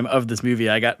runtime of this movie,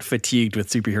 I got fatigued with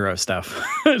superhero stuff.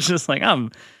 It's just like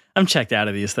I'm checked out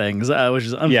of these things, which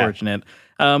is unfortunate.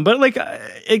 But like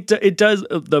it does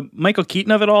the Michael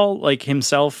Keaton of it all, like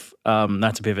himself,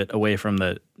 not to pivot away from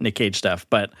the Nick Cage stuff,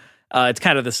 but it's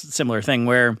kind of this similar thing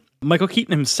where Michael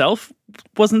Keaton himself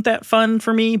wasn't that fun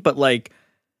for me, but like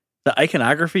the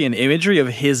iconography and imagery of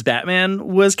his Batman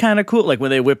was kind of cool. Like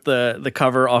when they whip the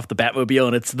cover off the Batmobile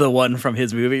and it's the one from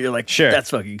his movie, you're like, sure, that's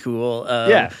fucking cool.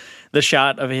 The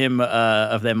shot of him,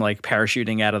 of them like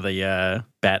parachuting out of the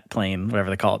bat plane, whatever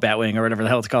they call it, Batwing or whatever the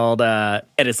hell it's called, and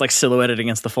it's like silhouetted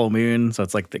against the full moon, so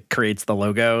it's like that creates the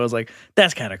logo. I was like,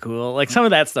 that's kind of cool. Like some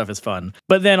of that stuff is fun,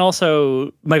 but then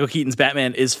also Michael Keaton's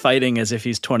Batman is fighting as if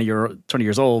he's 20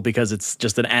 years old because it's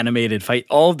just an animated fight.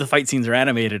 All of the fight scenes are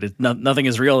animated. Nothing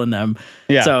is real in them.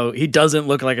 Yeah. So he doesn't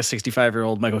look like a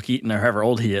 65-year-old Michael Keaton or however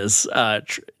old he is.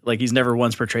 Like he's never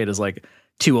once portrayed as like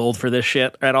too old for this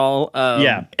shit at all.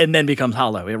 And then becomes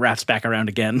hollow. It wraps back around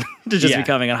again to just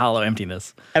becoming a hollow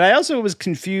emptiness. And I also was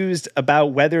confused about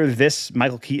whether this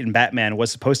Michael Keaton Batman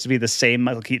was supposed to be the same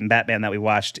Michael Keaton Batman that we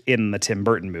watched in the Tim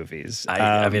Burton movies.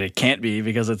 I mean, it can't be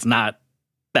because it's not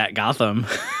that Gotham.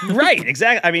 Right,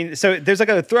 exactly. I mean, so there's like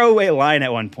a throwaway line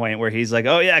at one point where he's like,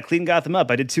 "Oh yeah, I cleaned Gotham up.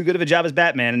 I did too good of a job as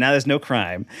Batman, and now there's no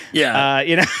crime." Yeah.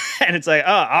 And it's like,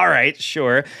 oh, all right,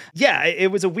 sure. Yeah,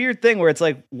 it was a weird thing where it's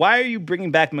like, why are you bringing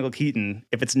back Michael Keaton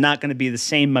if it's not going to be the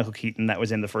same Michael Keaton that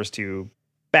was in the first two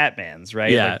Batmans,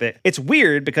 right? Yeah. It's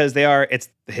weird because it's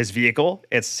his vehicle,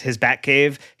 it's his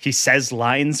Batcave. He says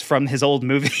lines from his old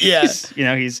movies. Yeah.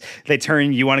 They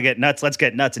turn "you want to get nuts, let's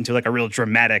get nuts" into like a real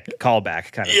dramatic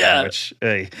callback kind of thing, which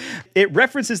it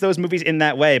references those movies in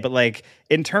that way, but like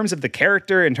in terms of the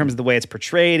character, in terms of the way it's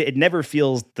portrayed, it never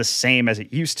feels the same as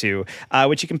it used to,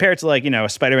 which you compare it to like,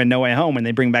 Spider-Man No Way Home when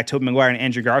they bring back Tobey Maguire and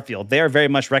Andrew Garfield. They are very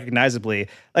much recognizably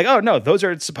like, oh no, those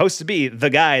are supposed to be the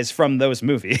guys from those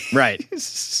movies. Right.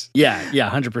 Yeah,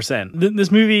 100%.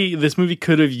 This movie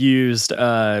could have used,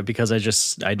 because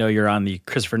I know you're on the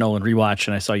Christopher Nolan rewatch,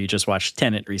 and I saw you just watched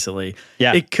Tenet recently.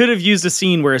 Yeah. It could have used a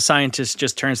scene where a scientist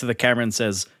just turns to the camera and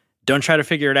says, "Don't try to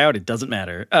figure it out. It doesn't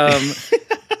matter."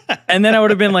 And then I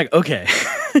would have been like, okay.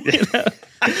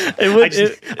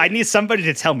 I need somebody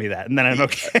to tell me that, and then I'm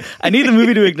okay. I need the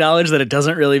movie to acknowledge that it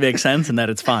doesn't really make sense and that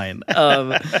it's fine.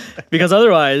 Because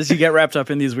otherwise, you get wrapped up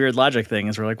in these weird logic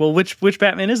things. We're like, well, which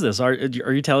Batman is this? Are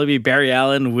you telling me Barry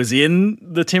Allen was in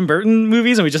the Tim Burton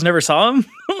movies and we just never saw him?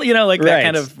 That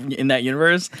kind of in that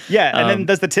universe. Yeah, and then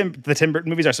does the Tim Burton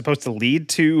movies are supposed to lead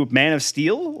to Man of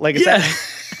Steel? Like, is that...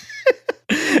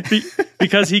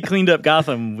 Because he cleaned up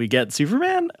Gotham, we get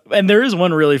Superman. And there is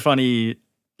one really funny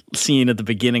scene at the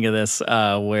beginning of this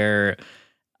where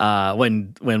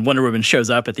when Wonder Woman shows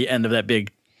up at the end of that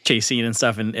big chase scene and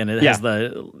stuff, and it has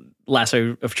the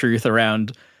lasso of truth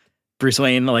around Bruce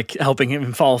Wayne, like helping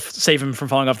him save him from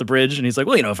falling off the bridge. And he's like,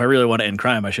 well, if I really want to end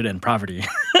crime, I should end poverty.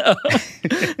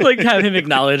 Like have him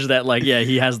acknowledge that, like, yeah,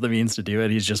 he has the means to do it.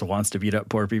 He just wants to beat up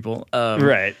poor people.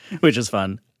 Right. Which is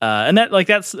fun. And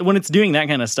that's when it's doing that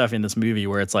kind of stuff in this movie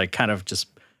where it's like kind of just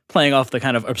playing off the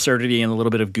kind of absurdity and a little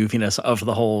bit of goofiness of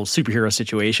the whole superhero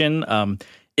situation.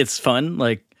 It's fun.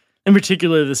 Like in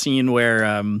particular, the scene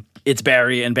where it's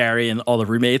Barry and all the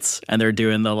roommates, and they're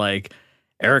doing the like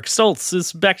Eric Stoltz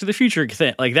is Back to the Future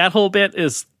thing. Like that whole bit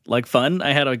is like fun.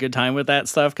 I had a good time with that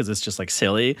stuff because it's just like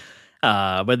silly.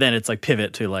 But then it's like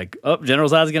pivot to like, oh, General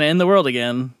Zod's going to end the world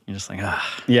again. You're just like,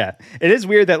 ah. Yeah. It is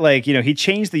weird that like, he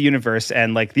changed the universe,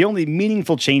 and like the only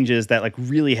meaningful changes that like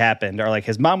really happened are like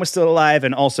his mom was still alive,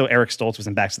 and also Eric Stoltz was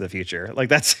in Back to the Future. Like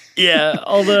that's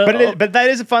but that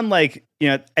is a fun, like,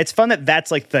 it's fun that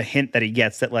that's like the hint that he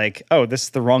gets that like, oh, this is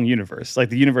the wrong universe. Like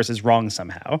the universe is wrong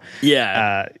somehow.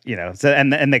 Yeah. So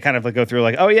and they kind of like go through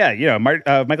like, oh yeah,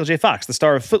 Michael J. Fox, the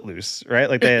star of Footloose, right?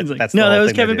 Like that's no, that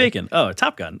was Kevin Bacon. Oh,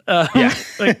 Top Gun. Yeah.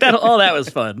 Like that. All that was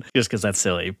fun just because that's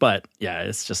silly. But yeah,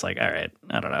 it's just like, all right,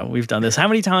 I don't know. We've done this. How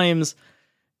many times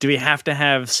do we have to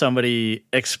have somebody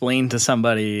explain to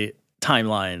somebody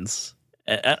timelines?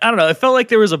 I don't know. It felt like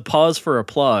there was a pause for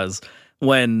applause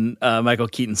when Michael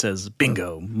Keaton says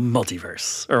 "bingo,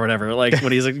 multiverse" or whatever, like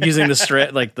when he's like, using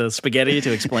the spaghetti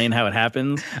to explain how it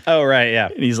happens. Oh right, yeah.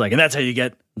 And he's like, and that's how you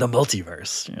get the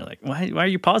multiverse. And you're like, why are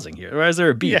you pausing here? Why is there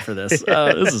a beat for this?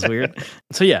 This is weird.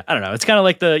 So yeah, I don't know. It's kind of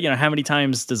like how many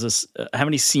times does this? How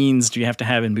many scenes do you have to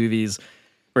have in movies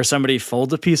where somebody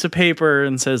folds a piece of paper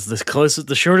and says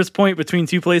the shortest point between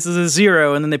two places is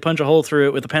 0, and then they punch a hole through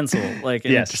it with a pencil, like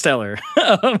in Interstellar.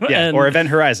 Or Event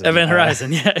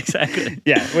Horizon. Yeah, exactly.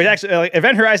 Yeah, which actually, like,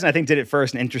 Event Horizon, I think, did it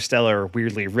first, and Interstellar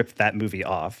weirdly ripped that movie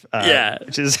off.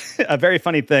 Which is a very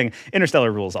funny thing. Interstellar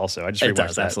rules also. I just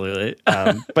rewatched that. Absolutely.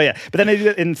 But then they do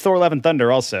it in Thor: Love and Thunder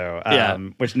also,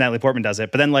 which Natalie Portman does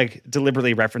it, but then like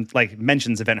deliberately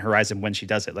mentions Event Horizon when she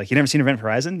does it. Like, you never seen Event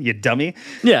Horizon, you dummy?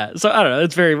 Yeah, so I don't know.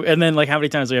 It's and then like how many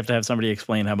times do we have to have somebody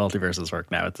explain how multiverses work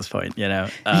now at this point, yeah,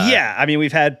 I mean,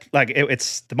 we've had like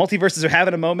it's the multiverses are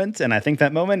having a moment, and I think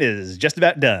that moment is just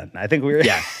about done. I think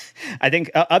I think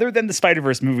other than the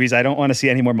Spider-Verse movies, I don't want to see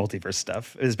any more multiverse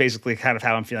stuff, is basically kind of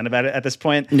how I'm feeling about it at this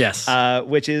point. Yes.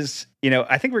 Which is,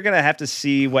 I think we're going to have to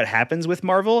see what happens with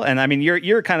Marvel. And I mean,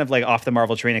 you're kind of like off the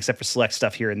Marvel train except for select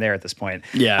stuff here and there at this point.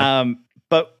 Yeah.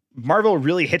 But Marvel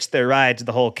really hitched their ride to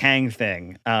the whole Kang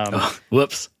thing.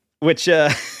 Whoops. Which,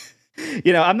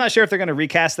 I'm not sure if they're going to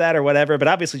recast that or whatever, but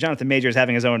obviously Jonathan Major is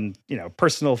having his own,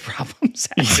 personal problems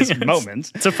at this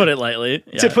moment. To put it lightly.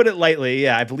 Yeah. To put it lightly,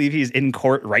 yeah. I believe he's in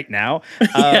court right now.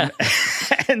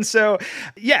 And so,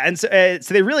 so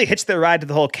they really hitched their ride to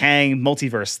the whole Kang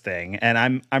multiverse thing. And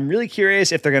I'm really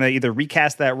curious if they're going to either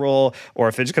recast that role or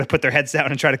if they're just going to put their heads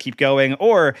down and try to keep going,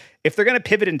 or if they're going to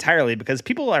pivot entirely, because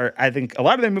I think a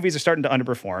lot of their movies are starting to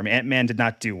underperform. Ant-Man did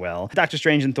not do well. Doctor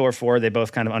Strange and Thor 4, they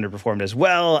both kind of underperformed as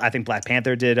well. I think Black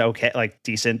Panther did okay, like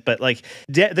decent, but like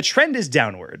the trend is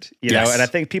downward, you know? And I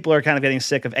think people are kind of getting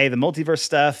sick of A, the multiverse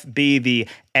stuff, B, the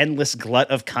endless glut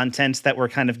of content that we're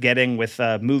kind of getting with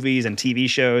movies and TV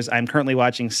shows. I'm currently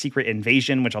watching Secret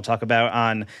Invasion, which I'll talk about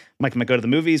on Mike Might Go to the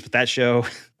Movies, but that show,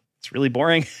 it's really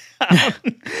boring.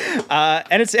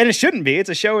 And it shouldn't be. It's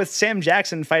a show with Sam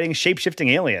Jackson fighting shape-shifting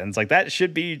aliens. Like that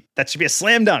should be a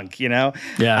slam dunk, you know?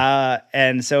 Yeah.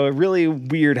 And so really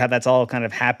weird how that's all kind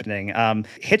of happening.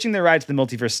 Hitching their ride to the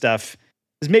multiverse stuff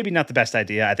is maybe not the best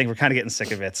idea. I think we're kind of getting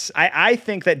sick of it. I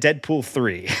think that Deadpool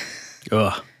 3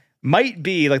 might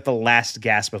be like the last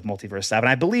gasp of multiverse stuff. And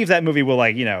I believe that movie will,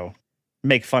 like, you know,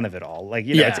 make fun of it all. Like,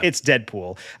 you know, it's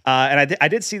Deadpool. And I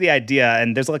did see the idea,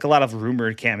 and there's like a lot of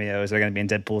rumored cameos that are going to be in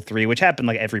Deadpool 3, which happen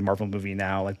like every Marvel movie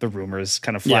now. Like the rumors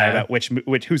kind of fly about which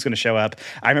who's going to show up.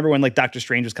 I remember when like Doctor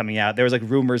Strange was coming out, there was like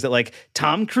rumors that like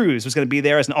Tom Cruise was going to be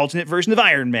there as an alternate version of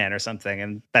Iron Man or something,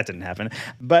 and that didn't happen.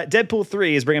 But Deadpool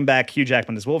 3 is bringing back Hugh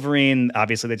Jackman as Wolverine.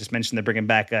 Obviously, they just mentioned they're bringing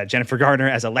back Jennifer Garner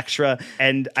as Elektra,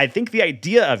 and I think the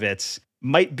idea of it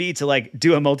might be to like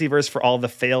do a multiverse for all the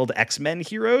failed X-Men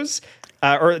heroes.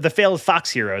 Or the failed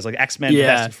Fox heroes, like X-Men,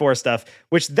 Fantastic Four stuff,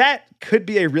 which that could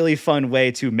be a really fun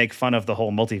way to make fun of the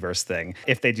whole multiverse thing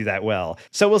if they do that well.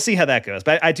 So we'll see how that goes.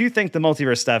 But I do think the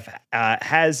multiverse stuff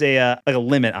has a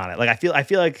limit on it. Like I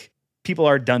feel like people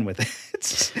are done with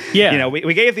it. You know,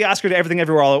 we gave the Oscar to Everything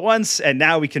Everywhere All at Once, and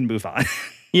now we can move on.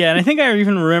 Yeah, and I think I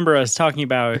even remember us talking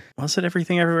about, was it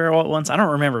Everything Everywhere All at Once? I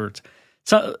don't remember.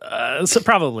 So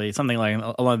probably something like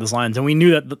along those lines. And we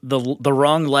knew that the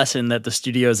wrong lesson that the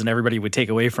studios and everybody would take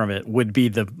away from it would be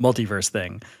the multiverse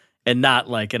thing and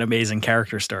not like an amazing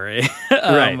character story.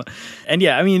 Right. And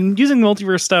yeah, I mean, using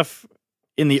multiverse stuff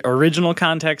in the original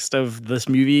context of this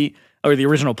movie, or the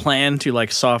original plan to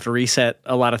like soft reset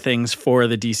a lot of things for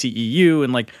the DCEU,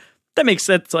 and like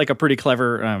that's like a pretty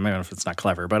clever, I don't know if it's not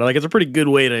clever, but like it's a pretty good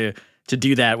way to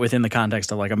do that within the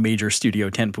context of like a major studio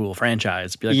tentpole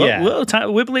franchise. Be like,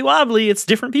 wibbly wobbly, it's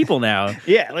different people now.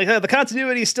 Yeah, like the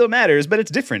continuity still matters, but it's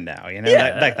different now, you know,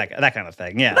 that kind of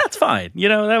thing. Yeah, that's fine. You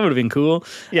know, that would have been cool.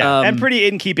 Yeah, and pretty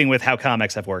in keeping with how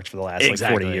comics have worked for the last like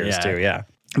 40 years too. Yeah,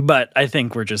 but I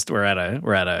think we're at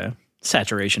a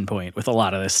saturation point with a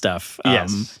lot of this stuff.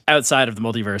 Outside of the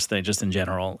multiverse thing, just in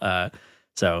general.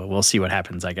 So we'll see what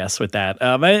happens, I guess, with that.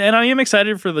 And I am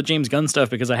excited for the James Gunn stuff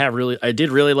because I did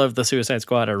really love the Suicide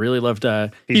Squad. I really loved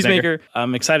Peacemaker.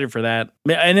 I'm excited for that.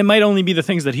 And it might only be the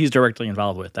things that he's directly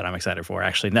involved with that I'm excited for,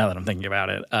 actually, now that I'm thinking about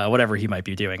it. Whatever he might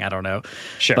be doing, I don't know.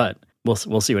 Sure. But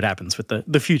we'll see what happens with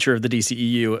the future of the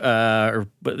DCEU.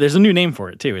 But there's a new name for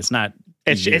it, too. It's not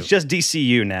It's just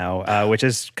DCU now, which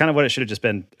is kind of what it should have just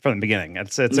been from the beginning.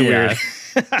 It's a weird,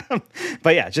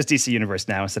 but yeah, just DC Universe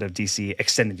now instead of DC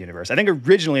Extended Universe. I think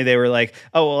originally they were like,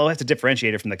 oh, well, I'll have to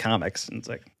differentiate it from the comics, and it's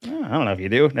like, oh, I don't know if you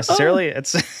do necessarily.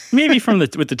 It's maybe from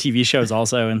with the TV shows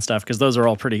also and stuff, because those are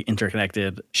all pretty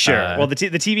interconnected. Sure. Well, the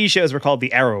TV shows were called the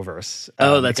Arrowverse.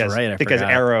 That's right. Because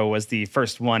Arrow was the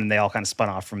first one, and they all kind of spun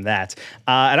off from that.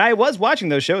 And I was watching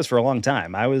those shows for a long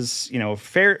time. I was,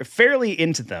 fairly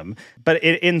into them, but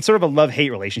in sort of a love-hate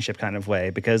relationship kind of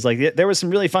way, because like there was some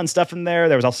really fun stuff in there.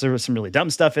 There was also some really dumb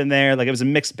stuff in there. Like it was a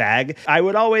mixed bag. I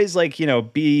would always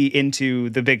be into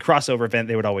the big crossover event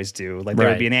they would always do. Like there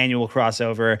would be an annual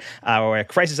crossover, or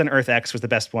Crisis on Earth X was the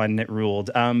best one. It ruled.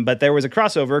 But there was a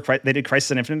crossover. They did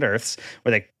Crisis on Infinite Earths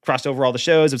where they crossed over all the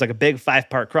shows. It was like a big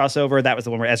 5-part crossover. That was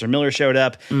the one where Ezra Miller showed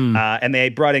up. And they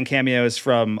brought in cameos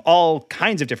from all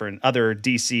kinds of different other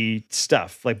DC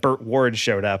stuff. Like Burt Ward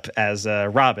showed up as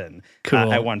Robin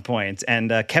at one point.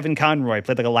 And Kevin Conroy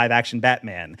played like a live action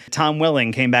Batman. Tom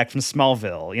Welling came back from Smallville,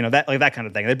 that kind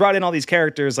of thing. They brought in all these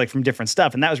characters like from different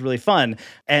stuff, and that was really fun.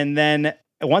 And then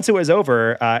once it was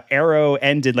over, Arrow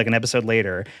ended like an episode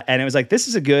later, and it was like, this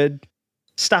is a good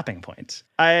stopping point.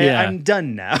 I'm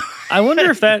done now. I wonder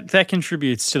if that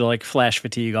contributes to the like Flash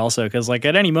fatigue also, because like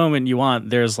at any moment you want,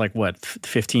 there's like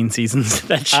 15 seasons of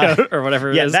that show or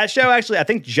whatever it is. That show actually I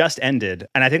think just ended,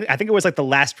 and I think it was like the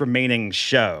last remaining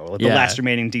show, like the last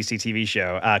remaining DC TV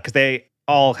show, because they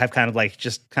all have kind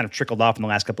of trickled off in the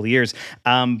last couple of years.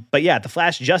 But yeah, The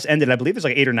Flash just ended. I believe there's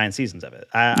like 8 or 9 seasons of it.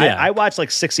 I watched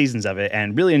like 6 seasons of it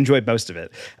and really enjoyed most of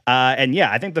it. And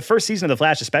yeah, I think the first season of The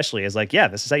Flash especially is like, yeah,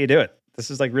 this is how you do it. This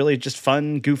is like really just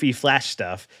fun, goofy Flash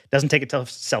stuff. Doesn't take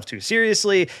itself too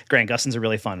seriously. Grant Gustin's a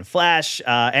really fun Flash.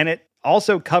 And it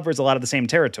also covers a lot of the same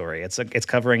territory. It's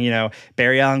covering,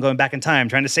 Barry Allen going back in time,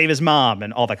 trying to save his mom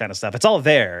and all that kind of stuff. It's all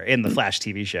there in the Flash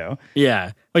TV show.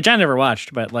 Yeah, which I never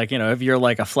watched, but like, if you're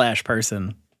like a Flash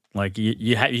person, like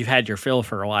you've had your fill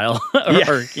for a while,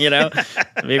 or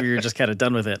maybe you're just kind of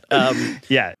done with it.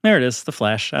 Yeah, there it is, the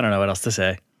Flash. I don't know what else to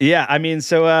say. Yeah, I mean,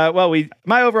 so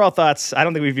my overall thoughts. I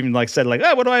don't think we've even said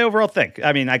what do I overall think?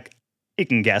 I mean, you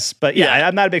can guess, but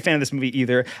I'm not a big fan of this movie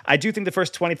either. I do think the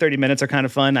first 20-30 minutes are kind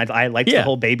of fun. I liked the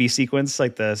whole baby sequence,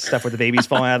 like the stuff where the baby's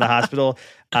falling out of the hospital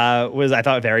was, I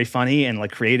thought, very funny and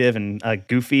like creative and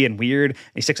goofy and weird. And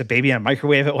he sticks a baby in a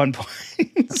microwave at one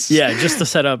point. Yeah, just to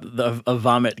set up a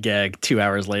vomit gag 2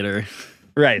 hours later.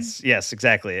 Right. Yes,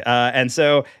 exactly. And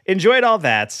so enjoyed all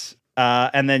that.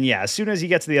 And then, as soon as you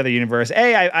get to the other universe,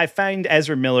 I find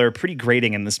Ezra Miller pretty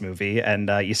grating in this movie, and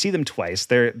you see them twice.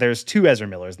 There's two Ezra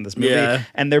Millers in this movie,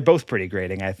 and they're both pretty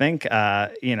grating, I think.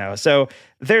 So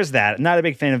there's that. Not a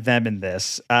big fan of them in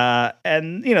this.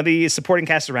 And, the supporting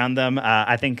cast around them,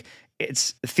 I think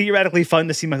it's theoretically fun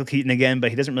to see Michael Keaton again,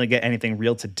 but he doesn't really get anything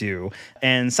real to do.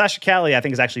 And Sasha Calle, I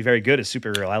think, is actually very good as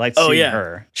Supergirl. I like seeing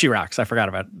her. She rocks. I forgot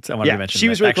about it. I wanted to mention she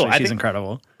was really cool. She's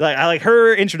incredible. I like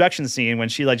her introduction scene when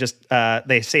she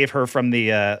they save her from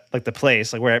the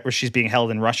place where she's being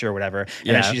held in Russia or whatever,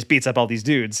 and then she just beats up all these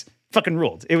dudes. Fucking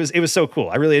ruled. It was so cool.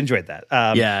 I really enjoyed that.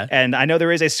 And I know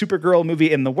there is a Supergirl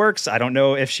movie in the works. I don't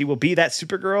know if she will be that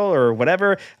Supergirl or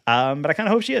whatever, but I kind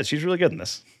of hope she is. She's really good in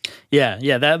this. Yeah.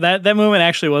 That moment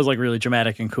actually was like really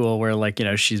dramatic and cool,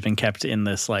 where she's been kept in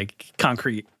this like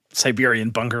concrete Siberian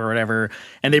bunker or whatever,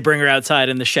 and they bring her outside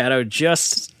in the shadow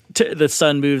the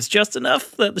sun moves just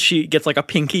enough that she gets like a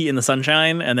pinky in the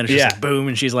sunshine, and then it's just like boom,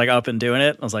 and she's like up and doing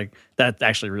it. I was like, that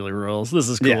actually really rules. This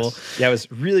is cool. Yes. Yeah, it was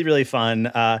really, really fun.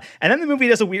 And then the movie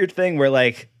does a weird thing where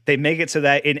like they make it so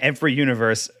that in every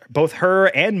universe, both her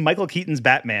and Michael Keaton's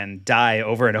Batman die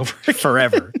over and over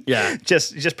forever. Yeah,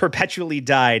 just perpetually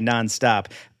die nonstop.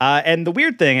 And the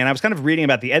weird thing, and I was kind of reading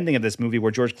about the ending of this movie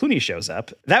where George Clooney shows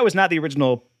up. That was not the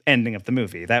original ending of the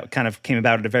movie. That kind of came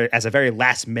about as a very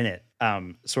last minute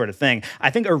sort of thing. I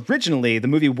think originally the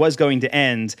movie was going to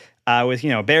end with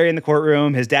Barry in the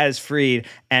courtroom, his dad is freed,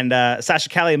 and Sasha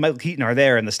Calle and Michael Keaton are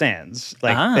there in the stands.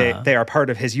 Like they are part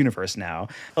of his universe now.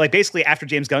 Like basically after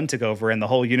James Gunn took over and the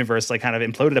whole universe like kind of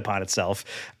imploded upon itself,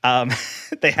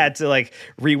 they had to like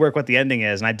rework what the ending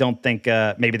is. And I don't think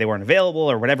maybe they weren't available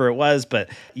or whatever it was, but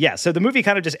yeah. So the movie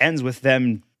kind of just ends with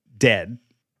them dead,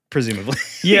 presumably.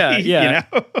 Yeah.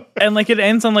 And like it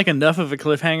ends on like enough of a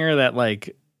cliffhanger that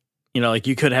like, like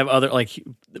you could have other, like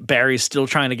Barry's still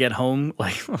trying to get home,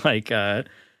 like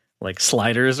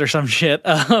sliders or some shit.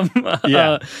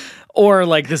 Or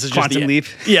like this is just Quantum Leap.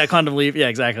 Yeah, Quantum Leap. Yeah,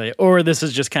 exactly. Or this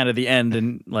is just kind of the end,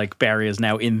 and like Barry is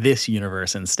now in this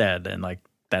universe instead, and like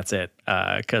that's it.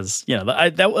 Because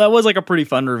that was like a pretty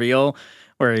fun reveal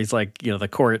where he's like, the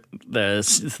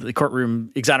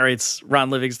courtroom exonerates Ron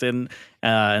Livingston,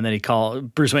 and then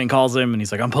Bruce Wayne calls him, and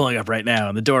he's like, "I'm pulling up right now,"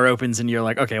 and the door opens, and you're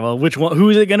like, "Okay, well, which one?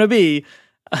 Who is it gonna be?"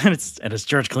 And it's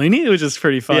George Clooney, which is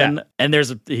pretty fun. Yeah. And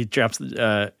Ezra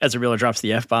Miller drops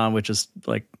the F-bomb, which is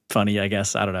like funny, I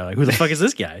guess. I don't know, like who the fuck is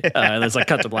this guy? And it's like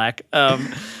cut to black.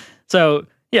 So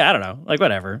yeah, I don't know, like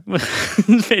whatever.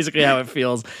 Basically how it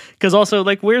feels. Because also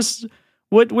like where's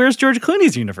George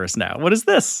Clooney's universe now? What is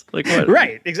this? Like what?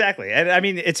 Right, exactly. And I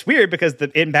mean, it's weird because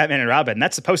in Batman and Robin,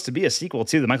 that's supposed to be a sequel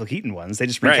to the Michael Keaton ones. They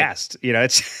just recast. Right.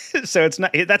 It's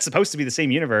not. That's supposed to be the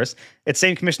same universe. It's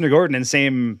same Commissioner Gordon and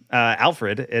same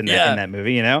Alfred in that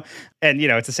movie. And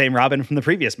it's the same Robin from the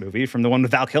previous movie, from the one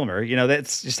with Val Kilmer.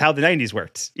 That's just how the 90s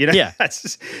worked. Yeah.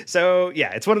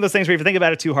 It's one of those things where if you think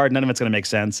about it too hard, none of it's going to make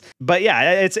sense. But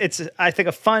yeah, it's I think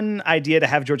a fun idea to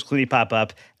have George Clooney pop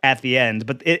up at the end,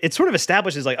 but it sort of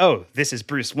establishes like, oh, this is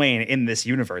Bruce Wayne in this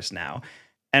universe now.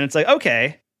 And it's like,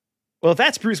 okay, well, if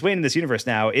that's Bruce Wayne in this universe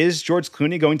now, is George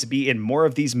Clooney going to be in more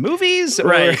of these movies?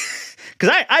 Right.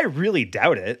 Because I really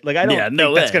doubt it. Like, I don't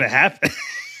think that's going to happen.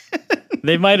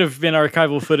 They might have been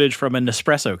archival footage from a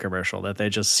Nespresso commercial that they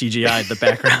just CGI'd the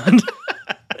background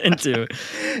into.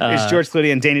 There's George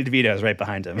Clooney and Danny DeVito is right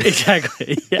behind him.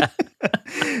 Exactly, yeah.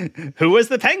 Who was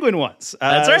the Penguin once.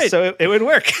 That's right. So it would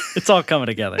work. It's all coming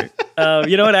together.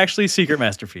 You know what? Actually, secret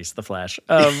masterpiece, The Flash.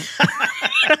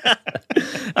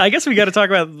 I guess we got to talk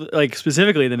about like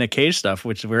specifically the Nick Cage stuff,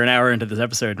 which we're an hour into this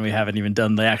episode and we haven't even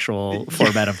done the actual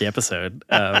format of the episode.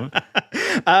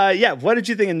 What did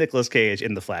you think of Nicolas Cage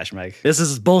in The Flash, Mike? This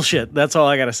is bullshit. That's all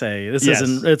I got to say.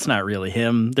 It's not really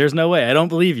him. There's no way. I don't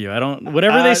believe you.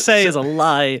 Whatever they say is a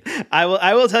lie.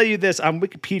 I will tell you this on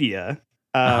Wikipedia.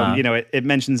 It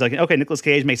mentions like, okay, Nicolas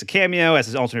Cage makes a cameo as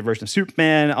his alternate version of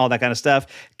Superman, all that kind of stuff.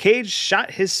 Cage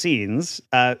shot his scenes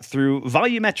through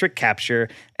volumetric capture,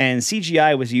 and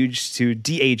CGI was used to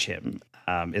de-age him,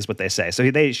 is what they say. So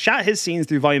they shot his scenes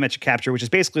through volumetric capture, which is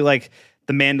basically like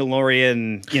the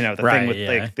Mandalorian, the thing with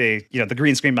like the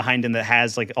green screen behind him that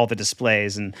has like all the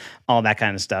displays and all that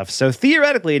kind of stuff. So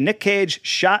theoretically, Nick Cage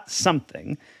shot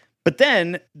something, but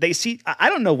then they see, I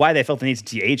don't know why they felt the need to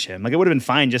de-age him. Like it would have been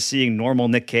fine just seeing normal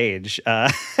Nick Cage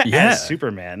as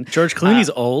Superman. George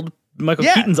Clooney's old. Michael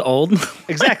Keaton's old.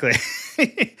 Exactly.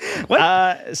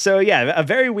 So yeah, a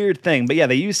very weird thing. But yeah,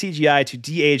 they use CGI to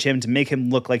de-age him to make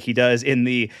him look like he does in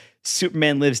the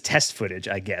Superman Lives test footage,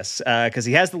 I guess, because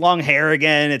he has the long hair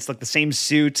again. It's like the same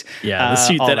suit. Yeah, the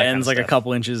suit that ends like a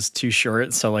couple inches too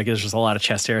short, so like there's just a lot of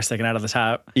chest hair sticking out of the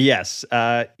top. Yes,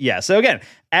 yeah. So again,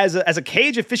 as a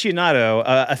Cage aficionado,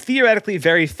 a theoretically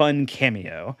very fun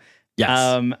cameo.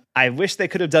 Yes. I wish they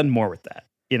could have done more with that,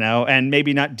 and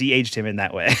maybe not de-aged him in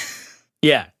that way.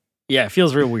 Yeah, it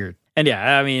feels real weird. And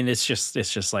yeah, I mean, it's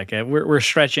just like we're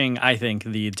stretching, I think,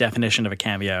 the definition of a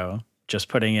cameo, just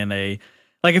putting in a.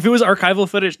 Like if it was archival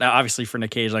footage, now obviously for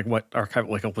Nick Cage, like what archival,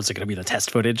 like was it going to be the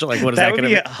test footage? Like what is that going to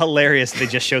be? That would be hilarious if they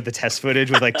just showed the test footage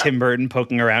with like Tim Burton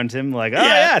poking around him, like,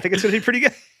 I think it's going to be pretty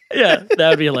good. Yeah, that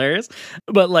would be hilarious.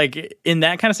 But like in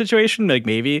that kind of situation, like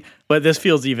maybe, but this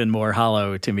feels even more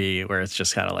hollow to me, where it's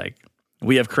just kind of like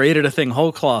we have created a thing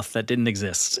whole cloth that didn't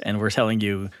exist, and we're telling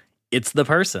you it's the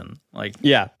person. Like,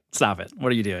 yeah. Stop it.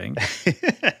 What are you doing?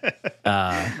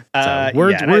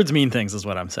 Words mean things is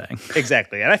what I'm saying.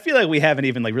 Exactly. And I feel like we haven't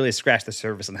even like really scratched the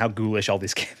surface on how ghoulish all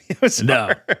these cameos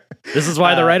are. This is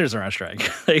why the writers are on strike.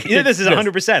 This is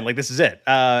 100%. Like, this is it.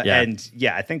 And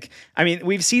yeah, I mean,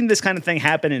 we've seen this kind of thing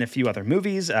happen in a few other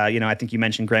movies. I think you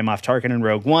mentioned Grand Moff Tarkin in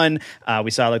Rogue One.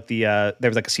 We saw like there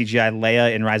was like a CGI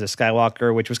Leia in Rise of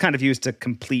Skywalker, which was kind of used to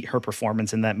complete her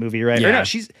performance in that movie, right? Yeah. Or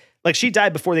no, she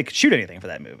died before they could shoot anything for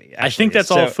that movie. Actually. I think that's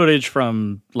all footage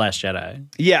from Last Jedi.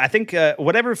 Yeah, I think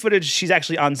whatever footage she's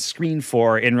actually on screen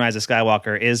for in Rise of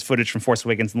Skywalker is footage from Force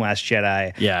Awakens and Last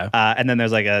Jedi. Yeah. And then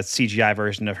there's like a CGI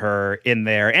version of her in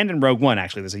there. And in Rogue One,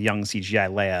 actually, there's a young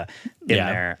CGI Leia in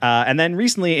there. And then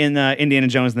recently in Indiana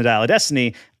Jones and the Dial of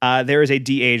Destiny, there is a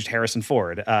de-aged Harrison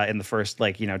Ford in the first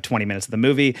 20 minutes of the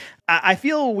movie. I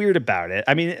feel weird about it.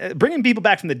 I mean, bringing people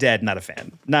back from the dead, not a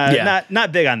fan.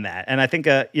 Not big on that. And I think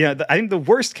I think the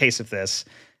worst case of this,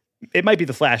 it might be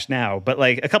The Flash now, but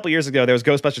like a couple years ago, there was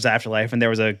Ghostbusters Afterlife, and there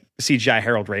was a CGI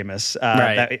Harold Ramis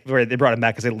where they brought him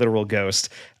back as a literal ghost,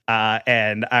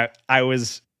 and I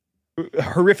was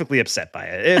horrifically upset by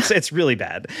it. It's really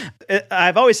bad.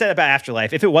 I've always said about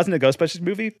Afterlife, if it wasn't a Ghostbusters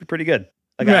movie, it'd be pretty good.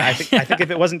 Like I think if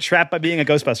it wasn't trapped by being a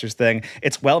Ghostbusters thing,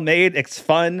 it's well made, it's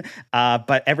fun,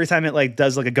 but every time it like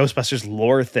does like a Ghostbusters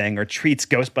lore thing or treats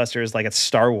Ghostbusters like it's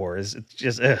Star Wars, it's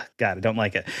just God, I don't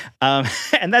like it.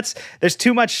 And there's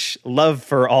too much love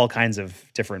for all kinds of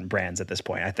different brands at this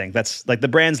point. I think that's like the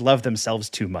brands love themselves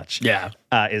too much. Yeah,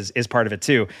 is part of it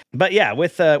too. But yeah,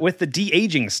 with the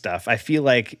de-aging stuff, I feel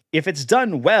like if it's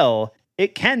done well,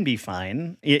 it can be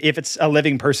fine if it's a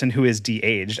living person who is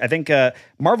de-aged. I think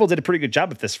Marvel did a pretty good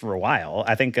job of this for a while.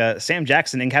 I think Sam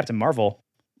Jackson in Captain Marvel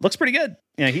looks pretty good.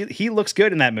 He looks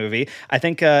good in that movie. I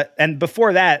think, and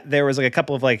before that, there was like a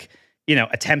couple of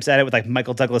attempts at it with like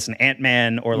Michael Douglas and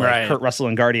Ant-Man or like Kurt Russell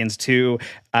in Guardians 2.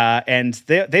 And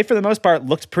they for the most part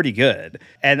looked pretty good.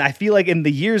 And I feel like in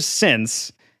the years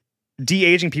since,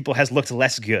 de-aging people has looked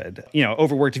less good,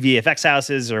 overworked VFX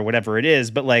houses or whatever it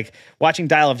is. But like watching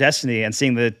Dial of Destiny and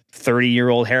seeing the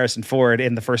 30-year-old Harrison Ford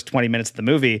in the first 20 minutes of the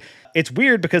movie, it's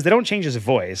weird because they don't change his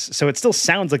voice. So it still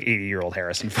sounds like 80-year-old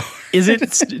Harrison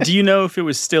Ford. Do you know if it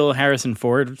was still Harrison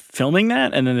Ford filming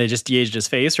that and then they just de-aged his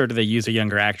face, or do they use a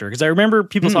younger actor? Because I remember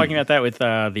people talking about that with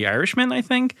The Irishman, I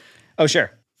think. Oh,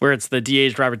 sure. Where it's the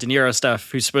de-aged Robert De Niro stuff,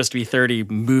 who's supposed to be 30,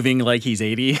 moving like he's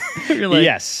 80.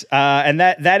 Yes, and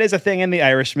that is a thing in The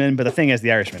Irishman, but the thing is,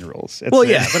 The Irishman rules. But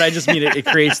I just mean it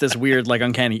creates this weird, like,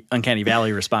 uncanny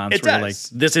valley response where you're like,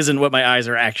 this isn't what my eyes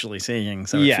are actually seeing,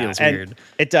 so it feels weird.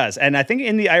 It does, and I think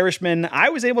in The Irishman, I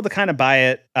was able to kind of buy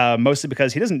it, mostly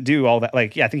because he doesn't do all that.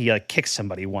 Like, I think he like kicks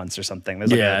somebody once or something.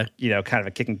 There's like kind of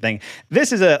a kicking thing.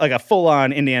 This is a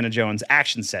full-on Indiana Jones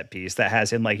action set piece that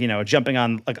has him jumping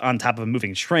on top of a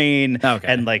moving train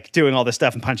and like doing all this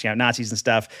stuff and punching out Nazis and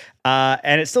stuff.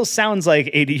 And it still sounds like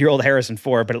 80-year-old Harrison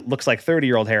Ford, but it looks like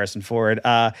 30-year-old Harrison Ford.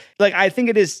 I think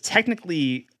it is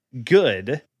technically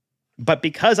good, but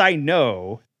because I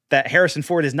know that Harrison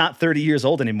Ford is not 30 years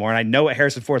old anymore, and I know what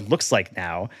Harrison Ford looks like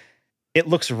now, it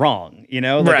looks wrong, you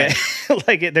know?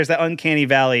 Like, there's that uncanny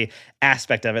valley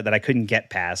aspect of it that I couldn't get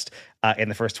past in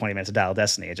the first 20 minutes of Dial of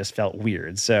Destiny. It just felt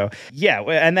weird. So, yeah.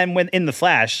 And then when in The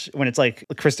Flash, when it's like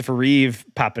Christopher Reeve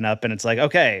popping up and it's like,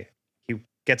 okay, he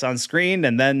gets on screen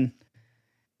and then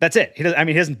that's it. He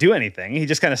doesn't do anything. He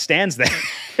just kind of stands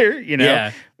there, you know?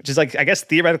 Yeah. Which is like, I guess,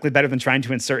 theoretically better than trying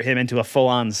to insert him into a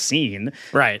full-on scene.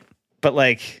 Right. But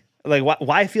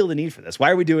why feel the need for this?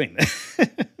 Why are we doing this?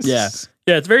 Yeah.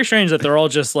 Yeah, it's very strange that they're all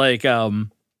just like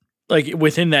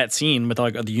within that scene with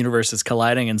like the universes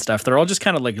colliding and stuff. They're all just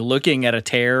kind of like looking at a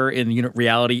tear in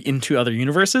reality into other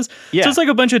universes. Yeah. So it's like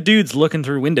a bunch of dudes looking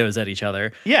through windows at each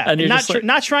other. Yeah, and you're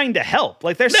not trying to help.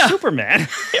 Like they're Superman.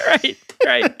 Right.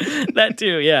 That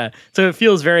too, yeah. So it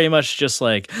feels very much just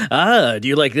like, do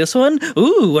you like this one?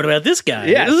 Ooh, what about this guy?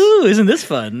 Yes. Ooh, isn't this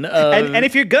fun? And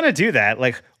if you're gonna do that,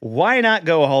 like, why not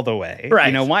go all the way? Right.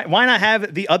 You know, why not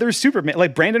have the other Superman,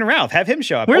 like Brandon Routh, have him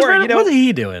show up? What's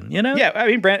he doing? You know? Yeah, I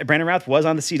mean, Brandon Routh was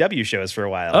on the CW shows for a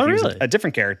while. Oh, he was really? a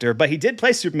different character, but he did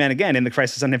play Superman again in the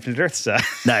Crisis on Infinite Earths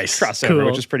nice crossover, cool.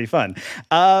 which is pretty fun.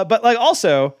 But like,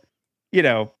 also, you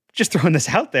know, just throwing this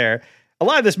out there. A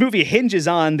lot of this movie hinges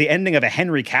on the ending of a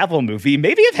Henry Cavill movie.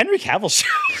 Maybe if Henry Cavill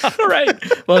showed up.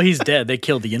 Right. Well, he's dead. They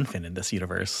killed the infant in this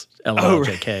universe.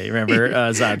 LLJK. Remember?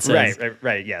 Zod says.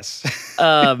 Right. Yes.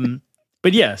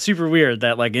 But yeah, super weird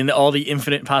that like in all the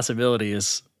infinite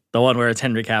possibilities, the one where it's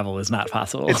Henry Cavill is not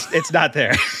possible. It's not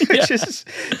there. It's just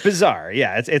bizarre.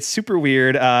 Yeah, it's super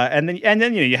weird. And then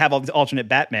you know you have all these alternate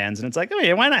Batmans, and it's like, oh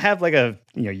yeah, why not have like a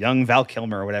young Val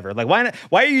Kilmer or whatever? Like why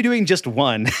are you doing just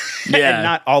one and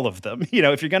not all of them? You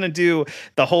know, if you're gonna do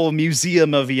the whole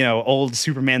museum of old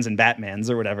Supermans and Batmans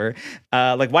or whatever,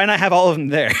 like why not have all of them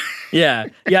there? Yeah.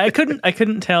 I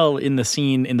couldn't tell in the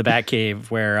scene in the Batcave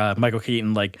where Michael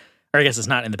Keaton or I guess it's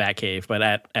not in the Batcave, but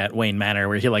at Wayne Manor,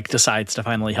 where he like decides to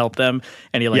finally help them,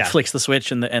 and he flicks the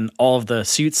switch, and all of the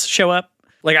suits show up.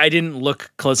 Like I didn't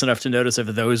look close enough to notice if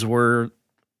those were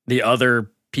the other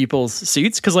people's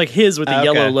suits, because like his with the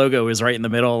yellow logo is right in the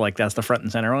middle, like that's the front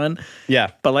and center one.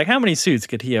 Yeah, but like how many suits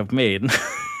could he have made?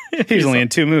 He's only in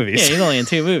 2 movies. Yeah, he's only in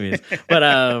 2 movies.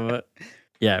 But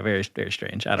yeah, very very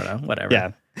strange. I don't know. Whatever.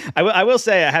 Yeah. I will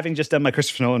say, having just done my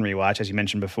Christopher Nolan rewatch, as you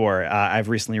mentioned before, I've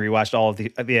recently rewatched all of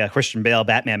the Christian Bale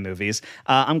Batman movies.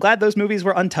 I'm glad those movies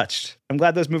were untouched. I'm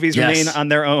glad those movies remain on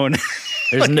their own.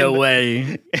 There's no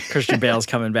way Christian Bale's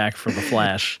coming back for The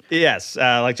Flash. Yes,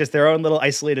 like just their own little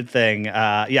isolated thing.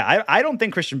 I don't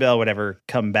think Christian Bale would ever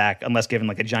come back unless given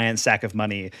like a giant sack of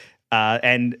money,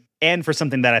 and for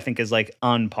something that I think is like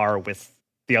on par with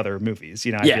the other movies.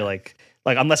 You know, I feel like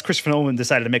unless Christopher Nolan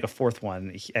decided to make a 4th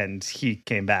one and he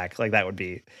came back, like that would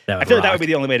be. I feel like that would be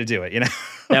the only way to do it. You know,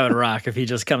 that would rock if he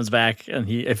just comes back and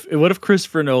what if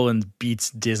Christopher Nolan beats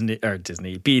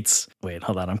beats. Wait,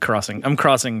 hold on, I'm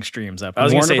crossing streams up. I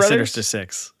was going to say Brothers? Sinister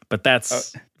 6, but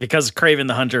that's because Kraven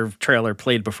the Hunter trailer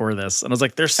played before this, and I was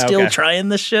like, they're still trying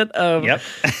this shit. Yep,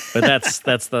 but that's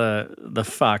the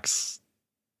Fox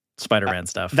Spider-Man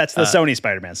stuff. That's the Sony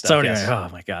Spider-Man stuff. Sony. Yes. Oh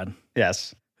my god.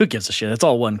 Yes. Who gives a shit? It's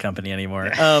all one company anymore.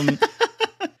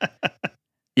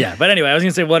 Yeah, but anyway, I was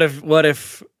gonna say, what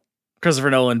if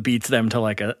Christopher Nolan beats them to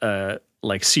like a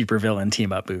supervillain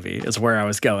team up movie? Is where I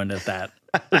was going with that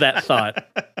thought.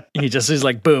 He's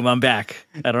like, boom, I'm back.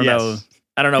 I don't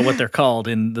know what they're called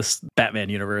in this Batman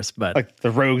universe, but like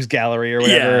the Rogues Gallery or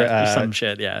whatever, some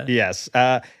shit. Yeah. Yes.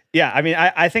 Yeah, I mean,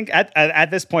 I think at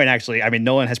this point, actually, I mean,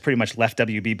 Nolan has pretty much left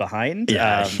WB behind.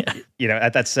 Yeah. You know,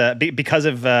 that's because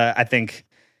of I think.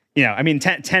 You know, I mean,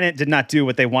 Tenet did not do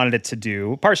what they wanted it to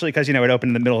do, partially because, it opened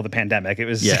in the middle of the pandemic. It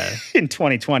was in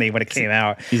 2020 when it came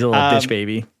out. He's a little bitch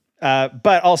baby.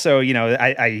 But also,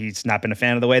 he's not been a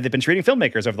fan of the way they've been treating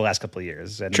filmmakers over the last couple of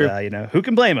years. And, who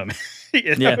can blame him?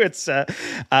 It's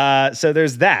so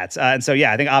there's that. And so,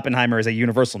 I think Oppenheimer is a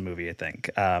Universal movie, I think.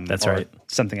 That's right.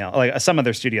 Something else, like some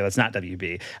other studio that's not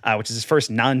WB, which is his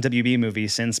first non-WB movie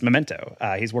since Memento.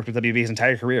 He's worked with WB his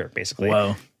entire career, basically.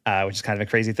 Whoa. Which is kind of a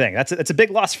crazy thing. That's a big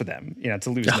loss for them, to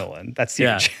lose Nolan. That's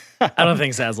huge. I don't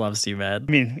think Zaslav's too bad.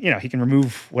 I mean, he can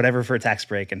remove whatever for a tax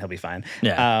break and he'll be fine.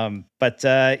 Yeah.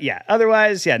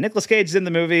 Otherwise, Nicolas Cage is in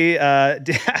the movie. How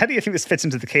do you think this fits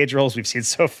into the Cage roles we've seen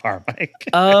so far, Mike?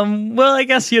 Well, I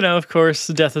guess, of course,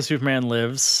 Death of Superman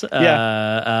Lives.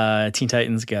 Teen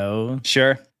Titans Go.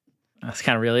 Sure. That's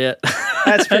kind of really it.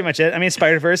 That's pretty much it. I mean,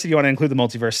 Spider-Verse, if you want to include the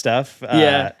multiverse stuff.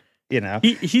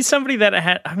 He's somebody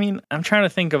that I'm trying to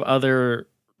think of other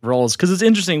roles, because it's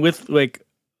interesting with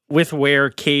where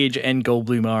Cage and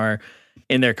Goldblum are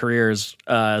in their careers,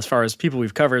 as far as people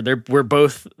we've covered. They're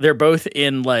both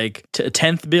in like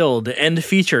 10th build and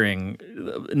featuring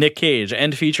Nick Cage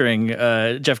and featuring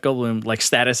Jeff Goldblum, like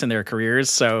status in their careers.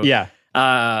 So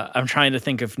I'm trying to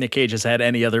think if Nick Cage has had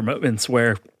any other moments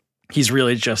where he's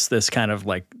really just this kind of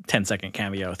like 10-second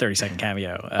cameo, 30-second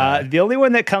cameo. The only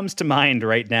one that comes to mind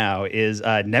right now is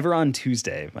Never on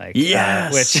Tuesday, Mike.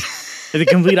 Yes. Which the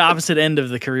complete opposite end of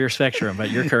the career spectrum, but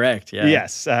you're correct. Yeah.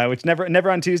 Yes. Which never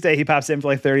on Tuesday, he pops in for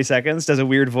like 30 seconds, does a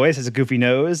weird voice, has a goofy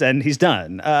nose, and he's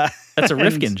done. That's a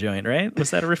Rifkin joint, right?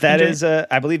 Was that a Rifkin That joint? is,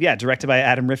 I believe, directed by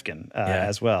Adam Rifkin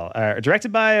as well.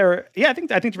 Directed by, I think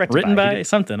directed Written by. by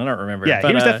something. I don't remember. Yeah,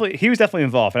 but, he was definitely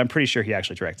involved, and I'm pretty sure he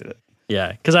actually directed it.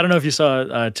 Yeah, because I don't know if you saw,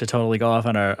 to totally go off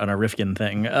on a Rifkin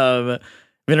thing,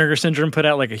 Vinegar Syndrome put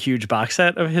out like a huge box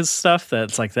set of his stuff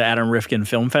that's like the Adam Rifkin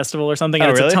Film Festival or something.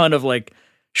 And it's a ton of like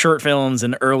short films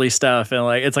and early stuff, and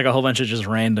like it's like a whole bunch of just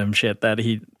random shit that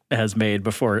he has made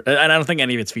before. And I don't think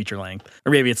any of it's feature length,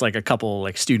 or maybe it's like a couple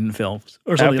like student films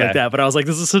or something like that. But I was like,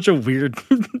 this is such a weird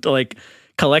like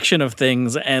collection of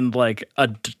things and like a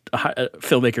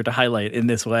filmmaker to highlight in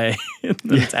this way.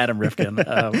 It's Adam Rifkin.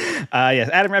 Yes,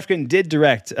 Adam Rifkin did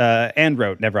direct and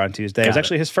wrote Never on Tuesday. It was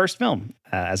actually his first film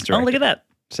as director. Oh, look at that.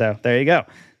 So there you go.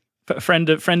 Friend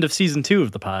of season 2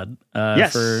 of the pod.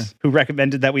 Yes, who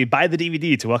recommended that we buy the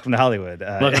DVD to Welcome to Hollywood.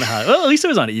 Welcome to Hollywood. Well, at least it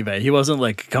was on eBay. He wasn't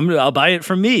like, I'll buy it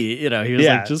from me. You know, he was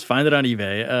like, just find it on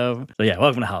eBay. So yeah,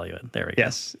 Welcome to Hollywood. There we go.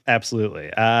 Yes,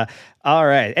 absolutely. All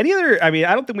right. Any other? I mean,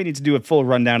 I don't think we need to do a full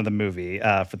rundown of the movie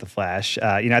for The Flash.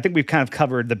 I think we've kind of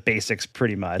covered the basics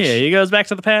pretty much. Yeah, he goes back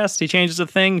to the past. He changes a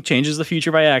thing, changes the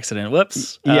future by accident.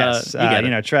 Whoops. Yes.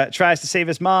 Tries to save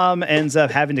his mom, ends up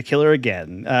having to kill her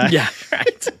again. Yeah,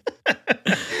 right.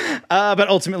 But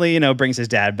ultimately, brings his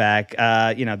dad back.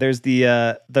 There's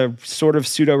the sort of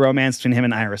pseudo romance between him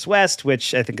and Iris West,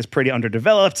 which I think is pretty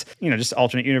underdeveloped. Just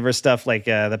alternate universe stuff. Like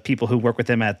the people who work with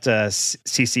him at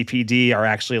CCPD are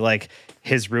actually like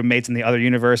his roommates in the other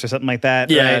universe or something like that.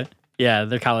 Yeah, right? Yeah,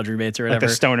 they're college roommates or whatever. Like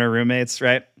the stoner roommates,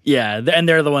 right? Yeah, and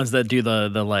they're the ones that do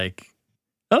the like.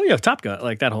 Oh yeah, Top Gun,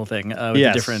 like that whole thing with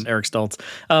the different Eric Stoltz.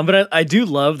 But I do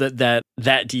love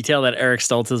that detail that Eric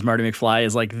Stoltz as Marty McFly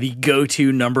is like the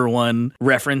go-to number one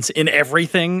reference in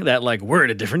everything. That like we're in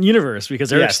a different universe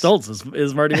because Eric Stoltz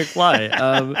is Marty McFly.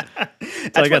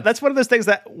 That's one of those things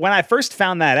that when I first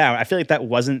found that out, I feel like that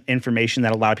wasn't information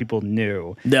that a lot of people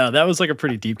knew. No, that was like a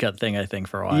pretty deep cut thing I think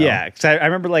for a while. Yeah, because I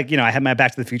remember like I had my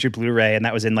Back to the Future Blu-ray and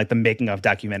that was in like the making of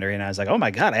documentary, and I was like, oh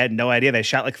my god, I had no idea they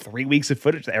shot like 3 weeks of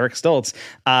footage with Eric Stoltz.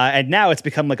 And now it's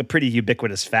become like a pretty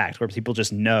ubiquitous fact where people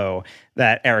just know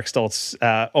that Eric Stoltz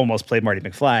almost played Marty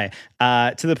McFly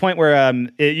to the point where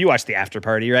you watched The After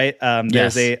Party, right?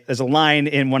 There's a line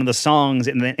in one of the songs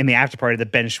in the After Party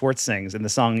that Ben Schwartz sings in the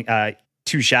song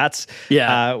Two Shots,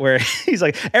 where he's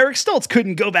like, Eric Stoltz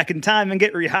couldn't go back in time and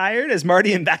get rehired as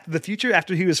Marty in Back to the Future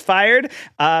after he was fired.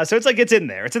 So it's like it's in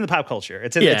there. It's in the pop culture.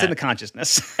 It's in the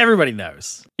consciousness. Everybody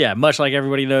knows. Yeah, much like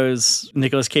everybody knows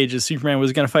Nicolas Cage's Superman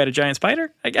was going to fight a giant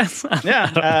spider, I guess.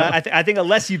 I think a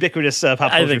less ubiquous pop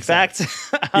culture fact.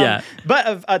 So.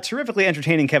 But a terrifically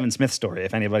entertaining Kevin Smith story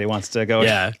if anybody wants to go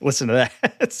listen to that.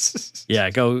 Just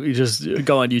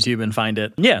go on YouTube and find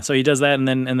it. Yeah, so he does that, and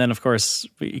then of course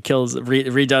he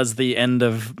redoes the end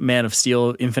of Man of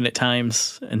Steel infinite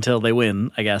times until they win,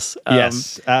 I guess.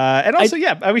 Yes. And also,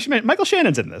 we should mention Michael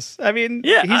Shannon's in this. I mean,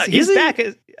 he's back.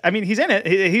 I mean, he's in it.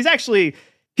 He's actually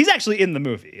in the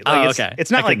movie. Like,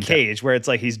 it's not like Cage where it's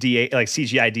like he's like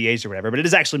CGI de-aged or whatever, but it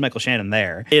is actually Michael Shannon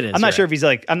there. It is. I'm not sure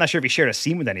if he shared a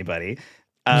scene with anybody.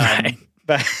 Right.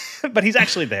 But he's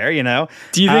actually there,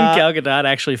 Do you think Gal Gadot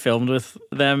actually filmed with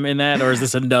them in that, or is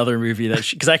this another movie that?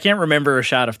 Because I can't remember a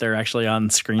shot if they're actually on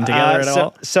screen together at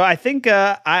all. So I think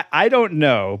I don't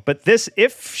know, but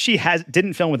if she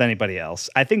didn't film with anybody else,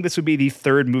 I think this would be the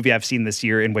third movie I've seen this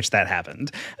year in which that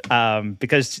happened.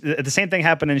 Because the same thing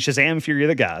happened in Shazam: Fury of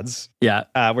the Gods,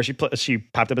 where she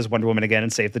popped up as Wonder Woman again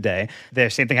and saved the day. The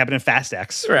same thing happened in Fast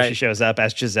X, where she shows up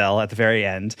as Giselle at the very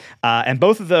end, and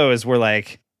both of those were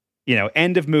like.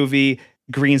 End of movie,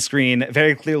 green screen,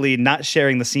 very clearly not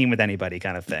sharing the scene with anybody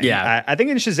kind of thing. Yeah. I think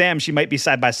in Shazam, she might be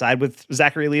side by side with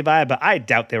Zachary Levi, but I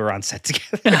doubt they were on set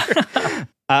together.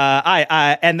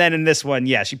 And then in this one,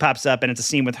 she pops up and it's a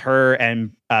scene with her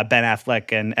and Ben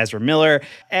Affleck and Ezra Miller.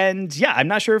 And I'm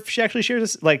not sure if she actually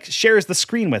shares the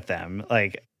screen with them.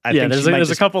 Like, I think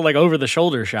there's a couple like over the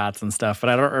shoulder shots and stuff, but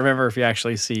I don't remember if you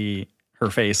actually see her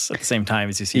face at the same time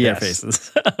as you see their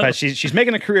faces. But she's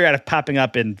making a career out of popping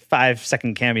up in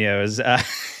 5-second cameos,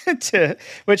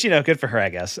 which, good for her, I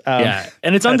guess.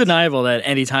 And it's undeniable that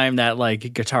anytime that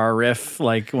like guitar riff,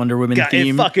 like Wonder Woman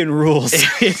theme. It fucking rules.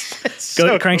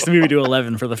 Cranks the movie to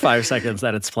 11 for the 5 seconds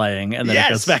that it's playing, and then it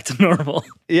goes back to normal.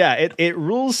 Yeah, it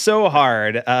rules so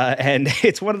hard. And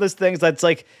it's one of those things that's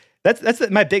like,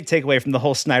 my big takeaway from the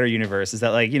whole Snyder universe is that,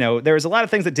 like, you know, there was a lot of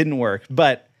things that didn't work,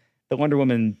 but the Wonder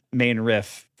Woman main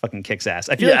riff fucking kicks ass.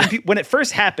 I feel like when it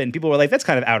first happened, people were like, that's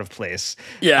kind of out of place.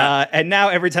 Yeah. And now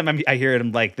every time I hear it,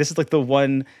 I'm like, this is like the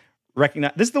one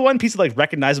piece of like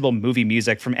recognizable movie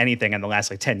music from anything in the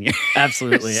last like 10 years.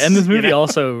 Absolutely. And this movie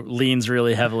also leans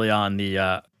really heavily on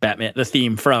the Batman, the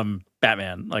theme from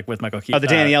Batman, like with Michael Keaton. Oh, the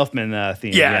Danny Elfman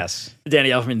theme. Yeah, Yes. the Danny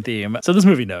Elfman theme. So this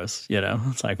movie knows, you know,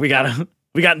 it's like, we got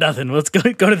nothing. Let's go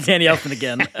to the Danny Elfman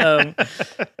again.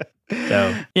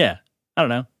 So yeah, I don't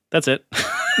know. That's it.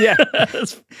 Yeah.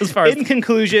 as far as in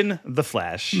conclusion, The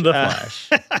Flash. The Flash.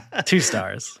 2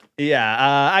 stars.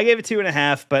 Yeah, I gave it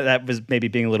 2.5, but that was maybe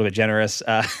being a little bit generous.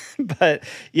 But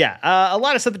yeah, a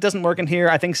lot of stuff that doesn't work in here.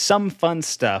 I think some fun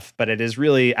stuff, but it is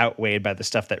really outweighed by the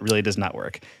stuff that really does not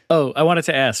work. Oh, I wanted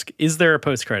to ask, is there a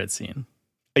post-credit scene?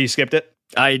 Oh, you skipped it?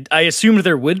 I assumed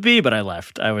there would be, but I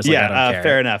left. I was like, I don't care.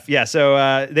 Fair enough. Yeah,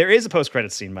 so there is a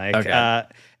post-credit scene, Mike. Okay.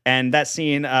 And that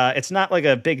scene, it's not like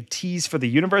a big tease for the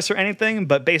universe or anything,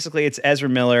 but basically it's Ezra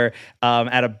Miller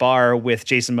at a bar with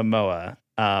Jason Momoa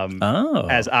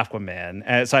as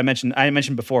Aquaman. So I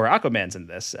mentioned before Aquaman's in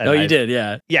this. And you did,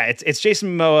 yeah. Yeah, it's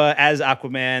Jason Momoa as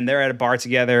Aquaman. They're at a bar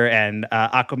together, and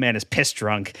Aquaman is piss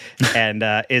drunk and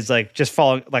is like just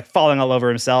falling all over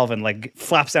himself and like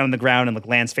flops down on the ground and like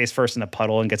lands face first in a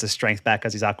puddle and gets his strength back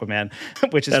because he's Aquaman,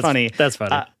 which is funny. That's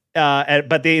funny.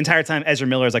 But the entire time, Ezra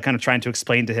Miller is like kind of trying to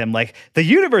explain to him like the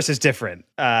universe is different,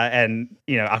 and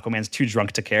you know Aquaman's too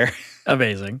drunk to care.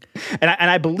 Amazing. And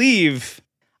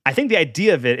I think the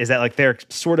idea of it is that like they're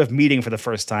sort of meeting for the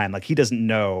first time. Like he doesn't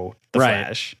know the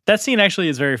Flash. That scene actually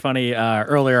is very funny.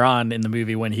 Earlier on in the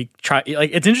movie when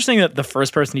it's interesting that the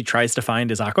first person he tries to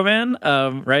find is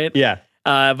Aquaman. Right? Yeah.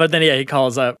 But then he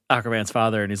calls up Aquaman's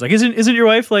father and he's like, isn't your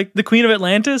wife like the queen of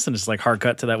Atlantis? And it's like hard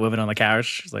cut to that woman on the couch.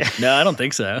 She's like, no, I don't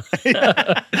think so.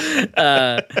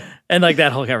 And like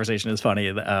that whole conversation is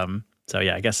funny. So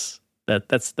yeah, I guess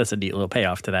that's a neat little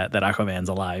payoff to that Aquaman's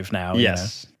alive now.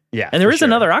 Yes. You know? Yeah. And there is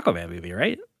another Aquaman movie,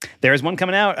 right? There is one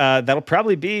coming out. That'll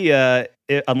probably be,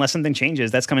 unless something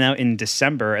changes, that's coming out in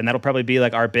December, and that'll probably be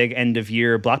like our big end of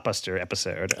year blockbuster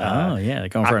episode. They're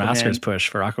going for an Oscars push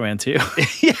for Aquaman 2.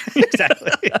 Yeah,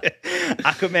 exactly.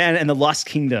 Aquaman and the Lost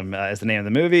Kingdom is the name of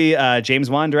the movie. James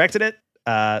Wan directed it.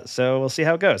 So we'll see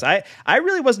how it goes. I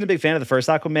really wasn't a big fan of the first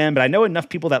Aquaman, but I know enough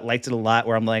people that liked it a lot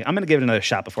where I'm like, I'm going to give it another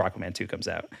shot before Aquaman 2 comes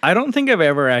out. I don't think I've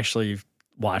ever actually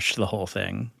watched the whole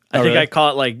thing. I think really? I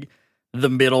caught like the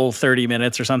middle 30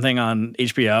 minutes or something on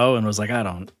HBO and was like, I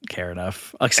don't care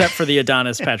enough, except for the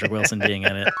Adonis Patrick Wilson being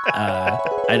in it.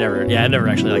 I never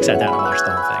actually like sat down and watched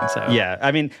the whole thing. So yeah,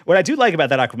 I mean, what I do like about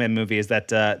that Aquaman movie is that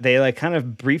they like kind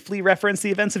of briefly reference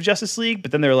the events of Justice League,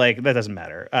 but then they're like, that doesn't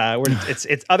matter.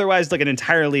 It's otherwise like an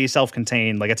entirely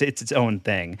self-contained, like it's its own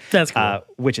thing. That's cool.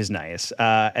 Which is nice.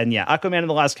 And yeah, Aquaman and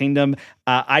the Lost Kingdom,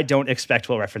 I don't expect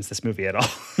will reference this movie at all.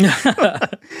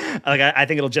 Like I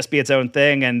think it'll just be its own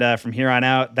thing, and from here on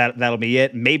out, that'll be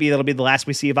it. Maybe that'll be the last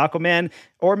we see of Aquaman,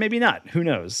 or maybe not. Who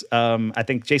knows? I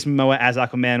think Jason Momoa as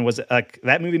Aquaman was like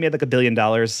that movie made like $1 billion.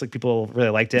 Like people really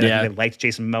liked it. Yeah. I think they liked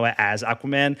Jason Momoa as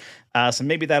Aquaman. So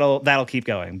maybe that'll keep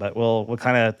going. But we'll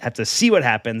kind of have to see what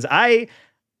happens. I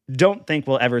don't think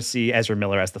we'll ever see Ezra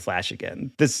Miller as the Flash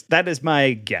again. That is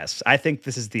my guess. I think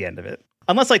this is the end of it.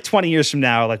 Unless like 20 years from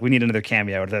now, like we need another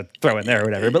cameo to throw in there or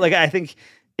whatever. But like I think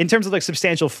in terms of like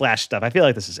substantial Flash stuff, I feel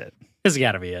like this is it. This has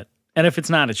got to be it. And if it's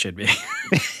not, it should be.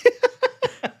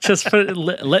 Just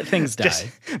let things die. Just,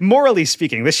 morally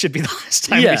speaking, this should be the last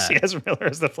time we see Ezra Miller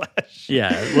as the Flash.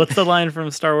 Yeah. What's the line from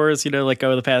Star Wars? Let go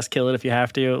of the past, kill it if you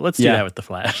have to. Let's do that with the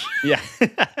Flash. Yeah.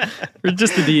 Or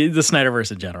just the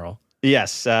Snyderverse in general.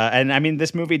 Yes. And I mean,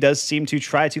 this movie does seem to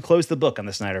try to close the book on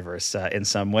the Snyderverse in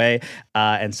some way.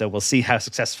 And so we'll see how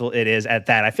successful it is at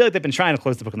that. I feel like they've been trying to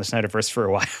close the book on the Snyderverse for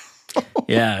a while.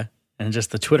 Yeah. And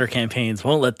just the Twitter campaigns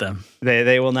won't let them.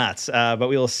 They will not. But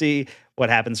we will see what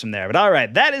happens from there. But all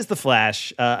right, that is The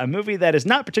Flash, a movie that is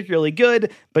not particularly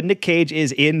good, but Nick Cage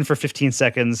is in for 15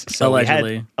 seconds. So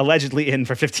allegedly in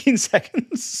for 15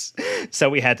 seconds. So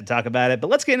we had to talk about it. But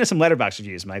let's get into some Letterboxd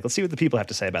reviews, Mike. Let's see what the people have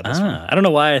to say about this one. I don't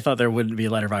know why I thought there wouldn't be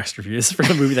Letterboxd reviews for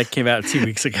the movie that came out 2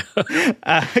 weeks ago.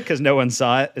 Because no one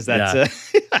saw it. Is that?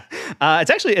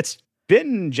 It's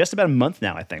been just about a month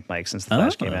now, I think, Mike, since The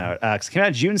Flash came out. It came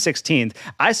out June 16th.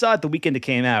 I saw it the weekend it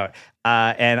came out,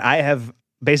 and I have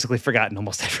basically forgotten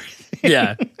almost everything.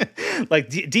 Yeah. Like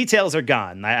details are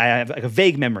gone. I have like a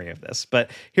vague memory of this,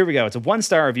 but here we go. It's a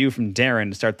 1-star review from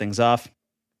Darren to start things off.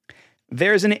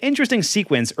 There's an interesting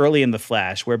sequence early in The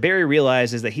Flash where Barry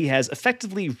realizes that he has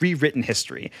effectively rewritten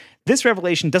history. This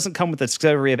revelation doesn't come with the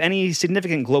discovery of any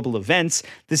significant global events.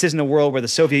 This isn't a world where the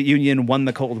Soviet Union won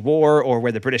the Cold War, or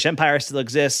where the British Empire still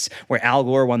exists, where Al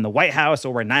Gore won the White House,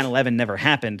 or where 9/11 never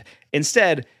happened.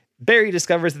 Instead, Barry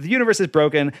discovers that the universe is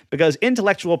broken because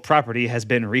intellectual property has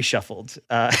been reshuffled.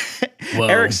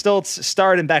 Eric Stoltz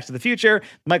starred in Back to the Future,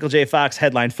 Michael J. Fox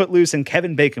headlined Footloose, and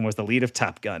Kevin Bacon was the lead of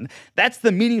Top Gun. That's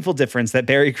the meaningful difference that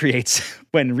Barry creates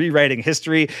when rewriting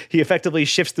history. He effectively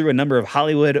shifts through a number of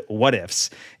Hollywood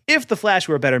what-ifs. If The Flash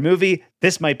were a better movie,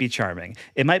 this might be charming.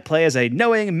 It might play as a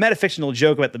knowing, metafictional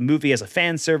joke about the movie as a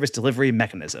fan service delivery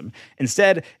mechanism.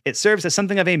 Instead, it serves as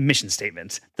something of a mission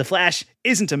statement. The Flash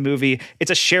isn't a movie,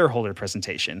 it's a shareholder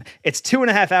presentation. It's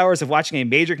 2.5 hours of watching a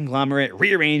major conglomerate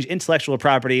rearrange intellectual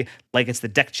property like it's the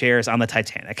deck chairs on the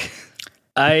Titanic.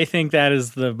 I think that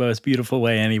is the most beautiful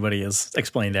way anybody has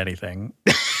explained anything.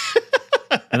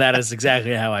 And that is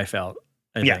exactly how I felt,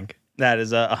 I think. That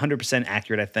is 100%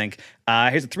 accurate, I think.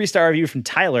 Here's a 3-star review from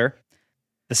Tyler.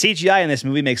 The CGI in this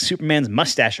movie makes Superman's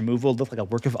mustache removal look like a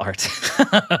work of art.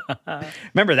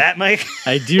 Remember that, Mike?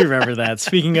 I do remember that.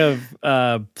 Speaking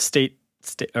of state,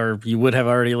 or you would have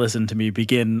already listened to me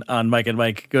begin on Mike and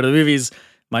Mike Go to the Movies,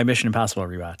 my Mission Impossible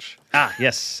rewatch.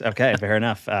 Yes. Okay, fair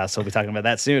enough. So we'll be talking about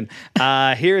that soon.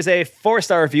 Here's a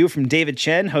 4-star review from David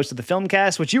Chen, host of the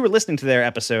Filmcast, which you were listening to their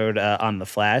episode on The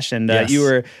Flash, and yes. You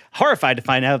were horrified to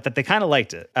find out that they kind of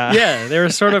liked it. Yeah, they were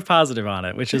sort of positive on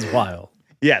it, which is wild.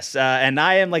 Yes, and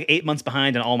I am like 8 months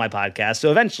behind on all my podcasts,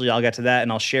 so eventually I'll get to that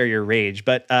and I'll share your rage.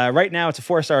 But right now, it's a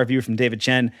 4-star review from David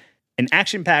Chen. An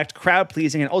action-packed,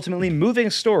 crowd-pleasing, and ultimately moving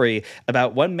story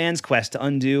about one man's quest to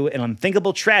undo an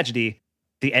unthinkable tragedy,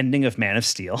 the ending of Man of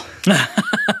Steel.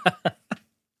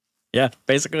 Yeah,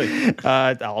 basically.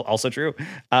 Also true.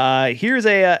 Here's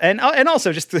a, and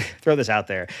also just to throw this out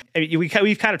there, I mean,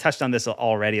 we've kind of touched on this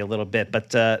already a little bit, but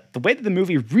the way that the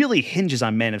movie really hinges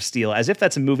on Man of Steel, as if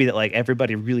that's a movie that like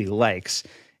everybody really likes,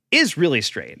 is really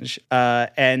strange.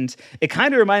 And it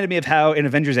kind of reminded me of how in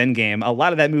Avengers Endgame, a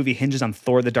lot of that movie hinges on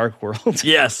Thor: The Dark World.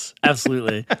 Yes,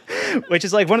 absolutely. Which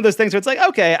is like one of those things where it's like,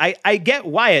 okay, I get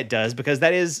why it does, because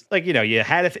that is like, you know, you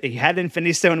had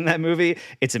Infinity Stone in that movie.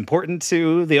 It's important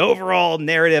to the overall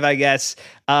narrative, I guess.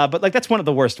 But like, that's one of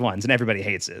the worst ones and everybody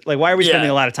hates it. Like, why are we spending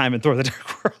a lot of time in Thor: The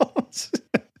Dark World?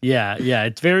 Yeah,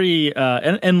 it's very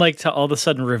and like to all of a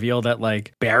sudden reveal that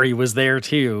like Barry was there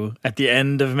too at the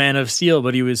end of Man of Steel,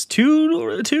 but he was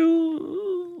too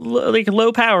like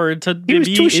low powered to he was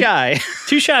too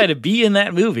shy to be in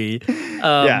that movie.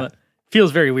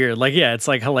 Feels very weird. Like, yeah, it's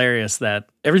like hilarious that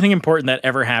everything important that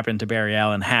ever happened to Barry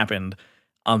Allen happened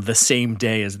on the same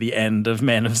day as the end of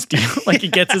Man of Steel. Like, he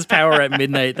gets his power at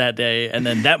midnight that day, and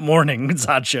then that morning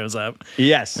Zod shows up.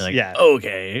 Yes, like,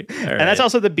 okay. All right. And that's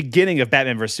also the beginning of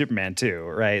Batman vs. Superman too,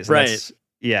 right? So right.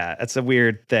 That's a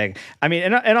weird thing. I mean,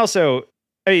 and also,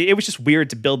 I mean, it was just weird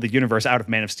to build the universe out of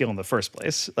Man of Steel in the first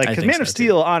place. Like, because Man of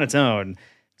Steel on its own,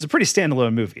 it's a pretty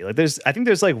standalone movie. Like, I think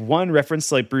there's like one reference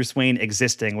to like Bruce Wayne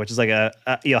existing, which is like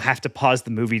you'll have to pause the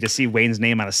movie to see Wayne's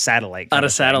name on a satellite. On a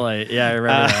satellite, yeah, I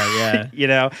remember that.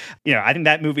 Yeah, you know, I think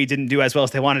that movie didn't do as well as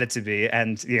they wanted it to be,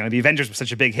 and you know, the Avengers was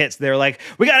such a big hit, so they were like,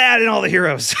 we got to add in all the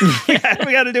heroes. we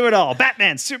got to do it all.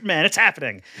 Batman, Superman, it's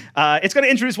happening. It's going to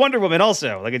introduce Wonder Woman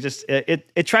also. Like,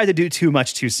 it tried to do too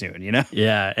much too soon, you know?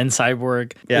 Yeah, and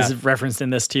Cyborg is referenced in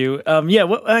this too.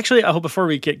 Well, actually, I hope before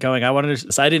we get going,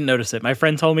 I didn't notice it. My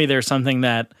friend told me there's something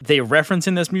that they reference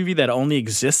in this movie that only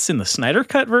exists in the Snyder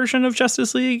Cut version of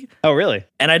Justice League. Oh, really?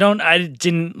 And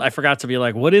I forgot to be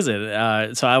like, what is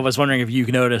it? So I was wondering if you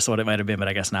noticed what it might have been, but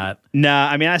I guess not. Nah,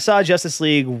 I mean, I saw Justice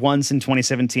League once in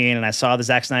 2017, and I saw the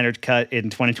Zack Snyder cut in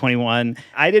 2021.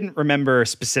 I didn't remember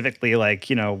specifically, like,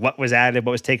 you know, what was added,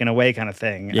 what was taken away kind of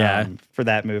thing for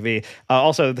that movie.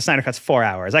 Also, the Snyder cut's 4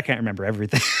 hours. I can't remember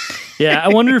everything. Yeah, I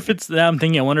wonder if it's the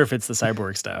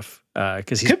Cyborg stuff,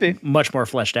 because he's could be much more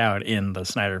fleshed out in the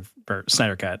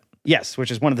Snyder cut. Yes, which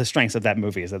is one of the strengths of that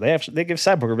movie, is that they give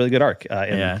Cyborg a really good arc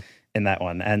in that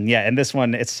one. And yeah, in this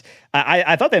one, it's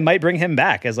I thought they might bring him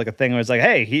back as like a thing where it's like,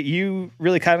 hey, you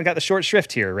really kind of got the short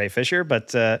shrift here, Ray Fisher.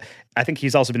 But I think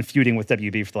he's also been feuding with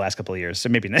WB for the last couple of years, so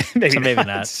maybe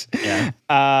not. Yeah.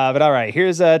 But all right,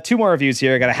 here's 2 more reviews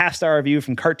here. I got a 1/2-star review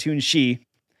from Cartoon She.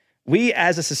 We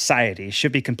as a society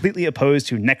should be completely opposed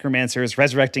to necromancers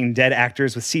resurrecting dead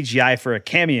actors with CGI for a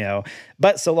cameo,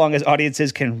 but so long as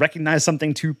audiences can recognize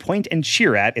something to point and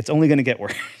cheer at, it's only going to get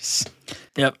worse.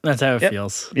 Yep, that's how it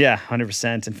feels. Yeah,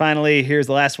 100%. And finally, here's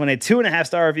the last one, a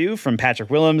 2.5-star review from Patrick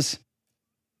Willems.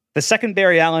 The second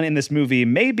Barry Allen in this movie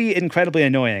may be incredibly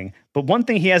annoying, But one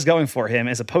thing he has going for him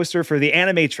is a poster for the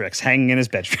Animatrix hanging in his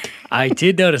bedroom. I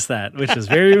did notice that, which was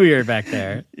very weird back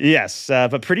there. Yes,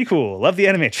 but pretty cool. Love the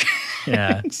Animatrix.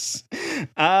 Yeah.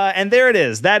 And there it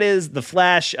is. That is The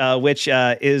Flash, which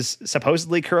is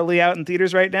supposedly currently out in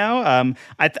theaters right now.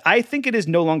 I think it is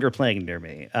no longer playing near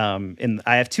me.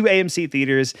 I have 2 AMC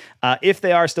theaters. If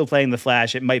they are still playing The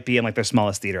Flash, it might be in like their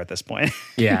smallest theater at this point.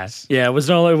 Yeah. It was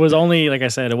only, like I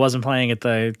said, it wasn't playing at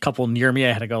the couple near me.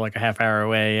 I had to go like a half hour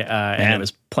away, and it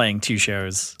was playing 2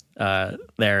 shows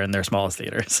there in their smallest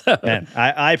theater. So Man,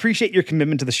 I appreciate your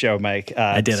commitment to the show, Mike.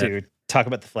 I did it. Talk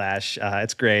about The Flash.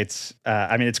 It's great.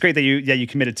 I mean, it's great that you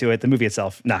committed to it. The movie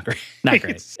itself, not great. Not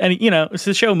great. And,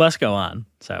 the show must go on.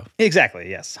 So exactly.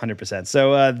 Yes, 100%.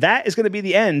 So that is going to be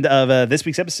the end of this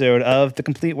week's episode of The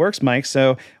Complete Works, Mike.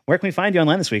 So where can we find you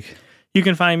online this week? You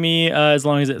can find me, as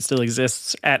long as it still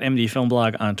exists, at MD Film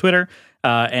Blog on Twitter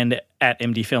and at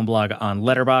MD Film Blog on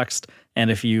Letterboxd. And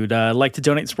if you'd like to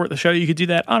donate and support the show, you could do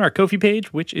that on our Ko-fi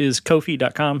page, which is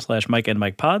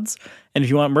kofi.com/MikeandMikePods. And if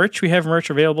you want merch, we have merch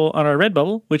available on our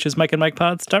Redbubble, which is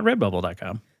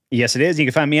mikeandmikepods.redbubble.com. Yes, it is. You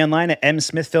can find me online at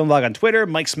msmithfilmblog on Twitter,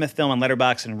 Mike Smith Film on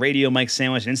Letterboxd, and Radio Mike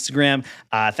Sandwich on Instagram.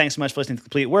 Thanks so much for listening to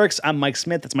Complete Works. I'm Mike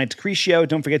Smith. That's Mike Decretio.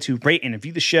 Don't forget to rate and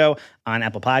review the show on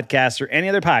Apple Podcasts or any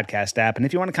other podcast app. And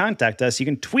if you want to contact us, you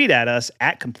can tweet at us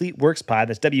at Complete Works Pod.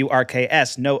 That's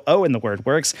WRKS, no O in the word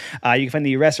works. You can find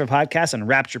the rest of our podcasts on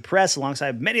Rapture Press,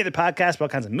 alongside many other podcasts about all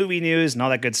kinds of movie news and all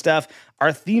that good stuff.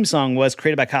 Our theme song was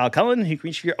created by Kyle Cullen. You can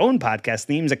reach for your own podcast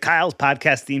themes at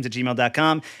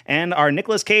kylespodcastthemes@gmail.com. And our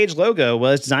Nicolas Cage logo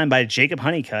was designed by Jacob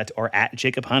Honeycutt, or at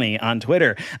Jacob Honey on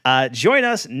Twitter. Join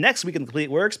us next week in Complete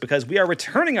Works, because we are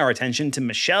returning our attention to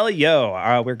Michelle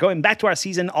Yeoh. We're going back to our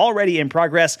season already in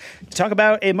progress to talk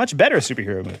about a much better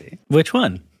superhero movie. Which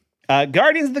one?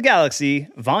 Guardians of the Galaxy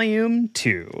Volume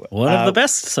 2. One of the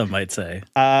best, some might say.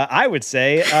 I would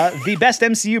say the best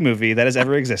MCU movie that has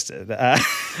ever existed.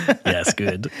 Yes,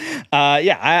 good.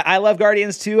 I love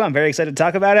Guardians 2. I'm very excited to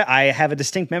talk about it. I have a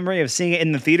distinct memory of seeing it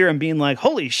in the theater and being like,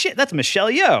 holy shit, that's Michelle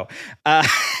Yeoh.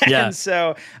 Yeah. And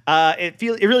so it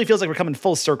really feels like we're coming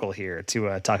full circle here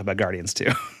to talk about Guardians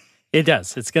 2. It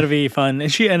does. It's going to be fun.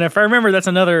 And if I remember, that's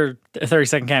another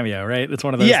 30-second cameo, right? It's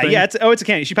one of those things? Yeah. It's a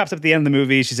cameo. She pops up at the end of the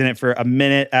movie. She's in it for a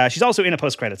minute. She's also in a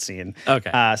post-credit scene.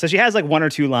 Okay. So she has like 1 or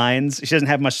 2 lines. She doesn't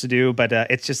have much to do, but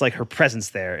it's just like her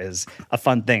presence there is a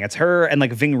fun thing. It's her and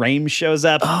like Ving Rhames shows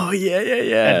up. Oh, yeah.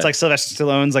 And it's like Sylvester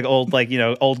Stallone's like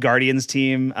old Guardians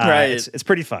team. Right. It's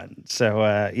pretty fun.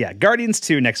 So Guardians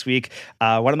 2 next week.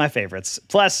 One of my favorites.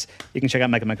 Plus, you can check out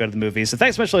Mike and Mike Go to the Movies. So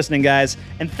thanks so much for listening, guys.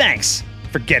 And thanks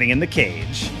for getting in the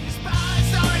cage.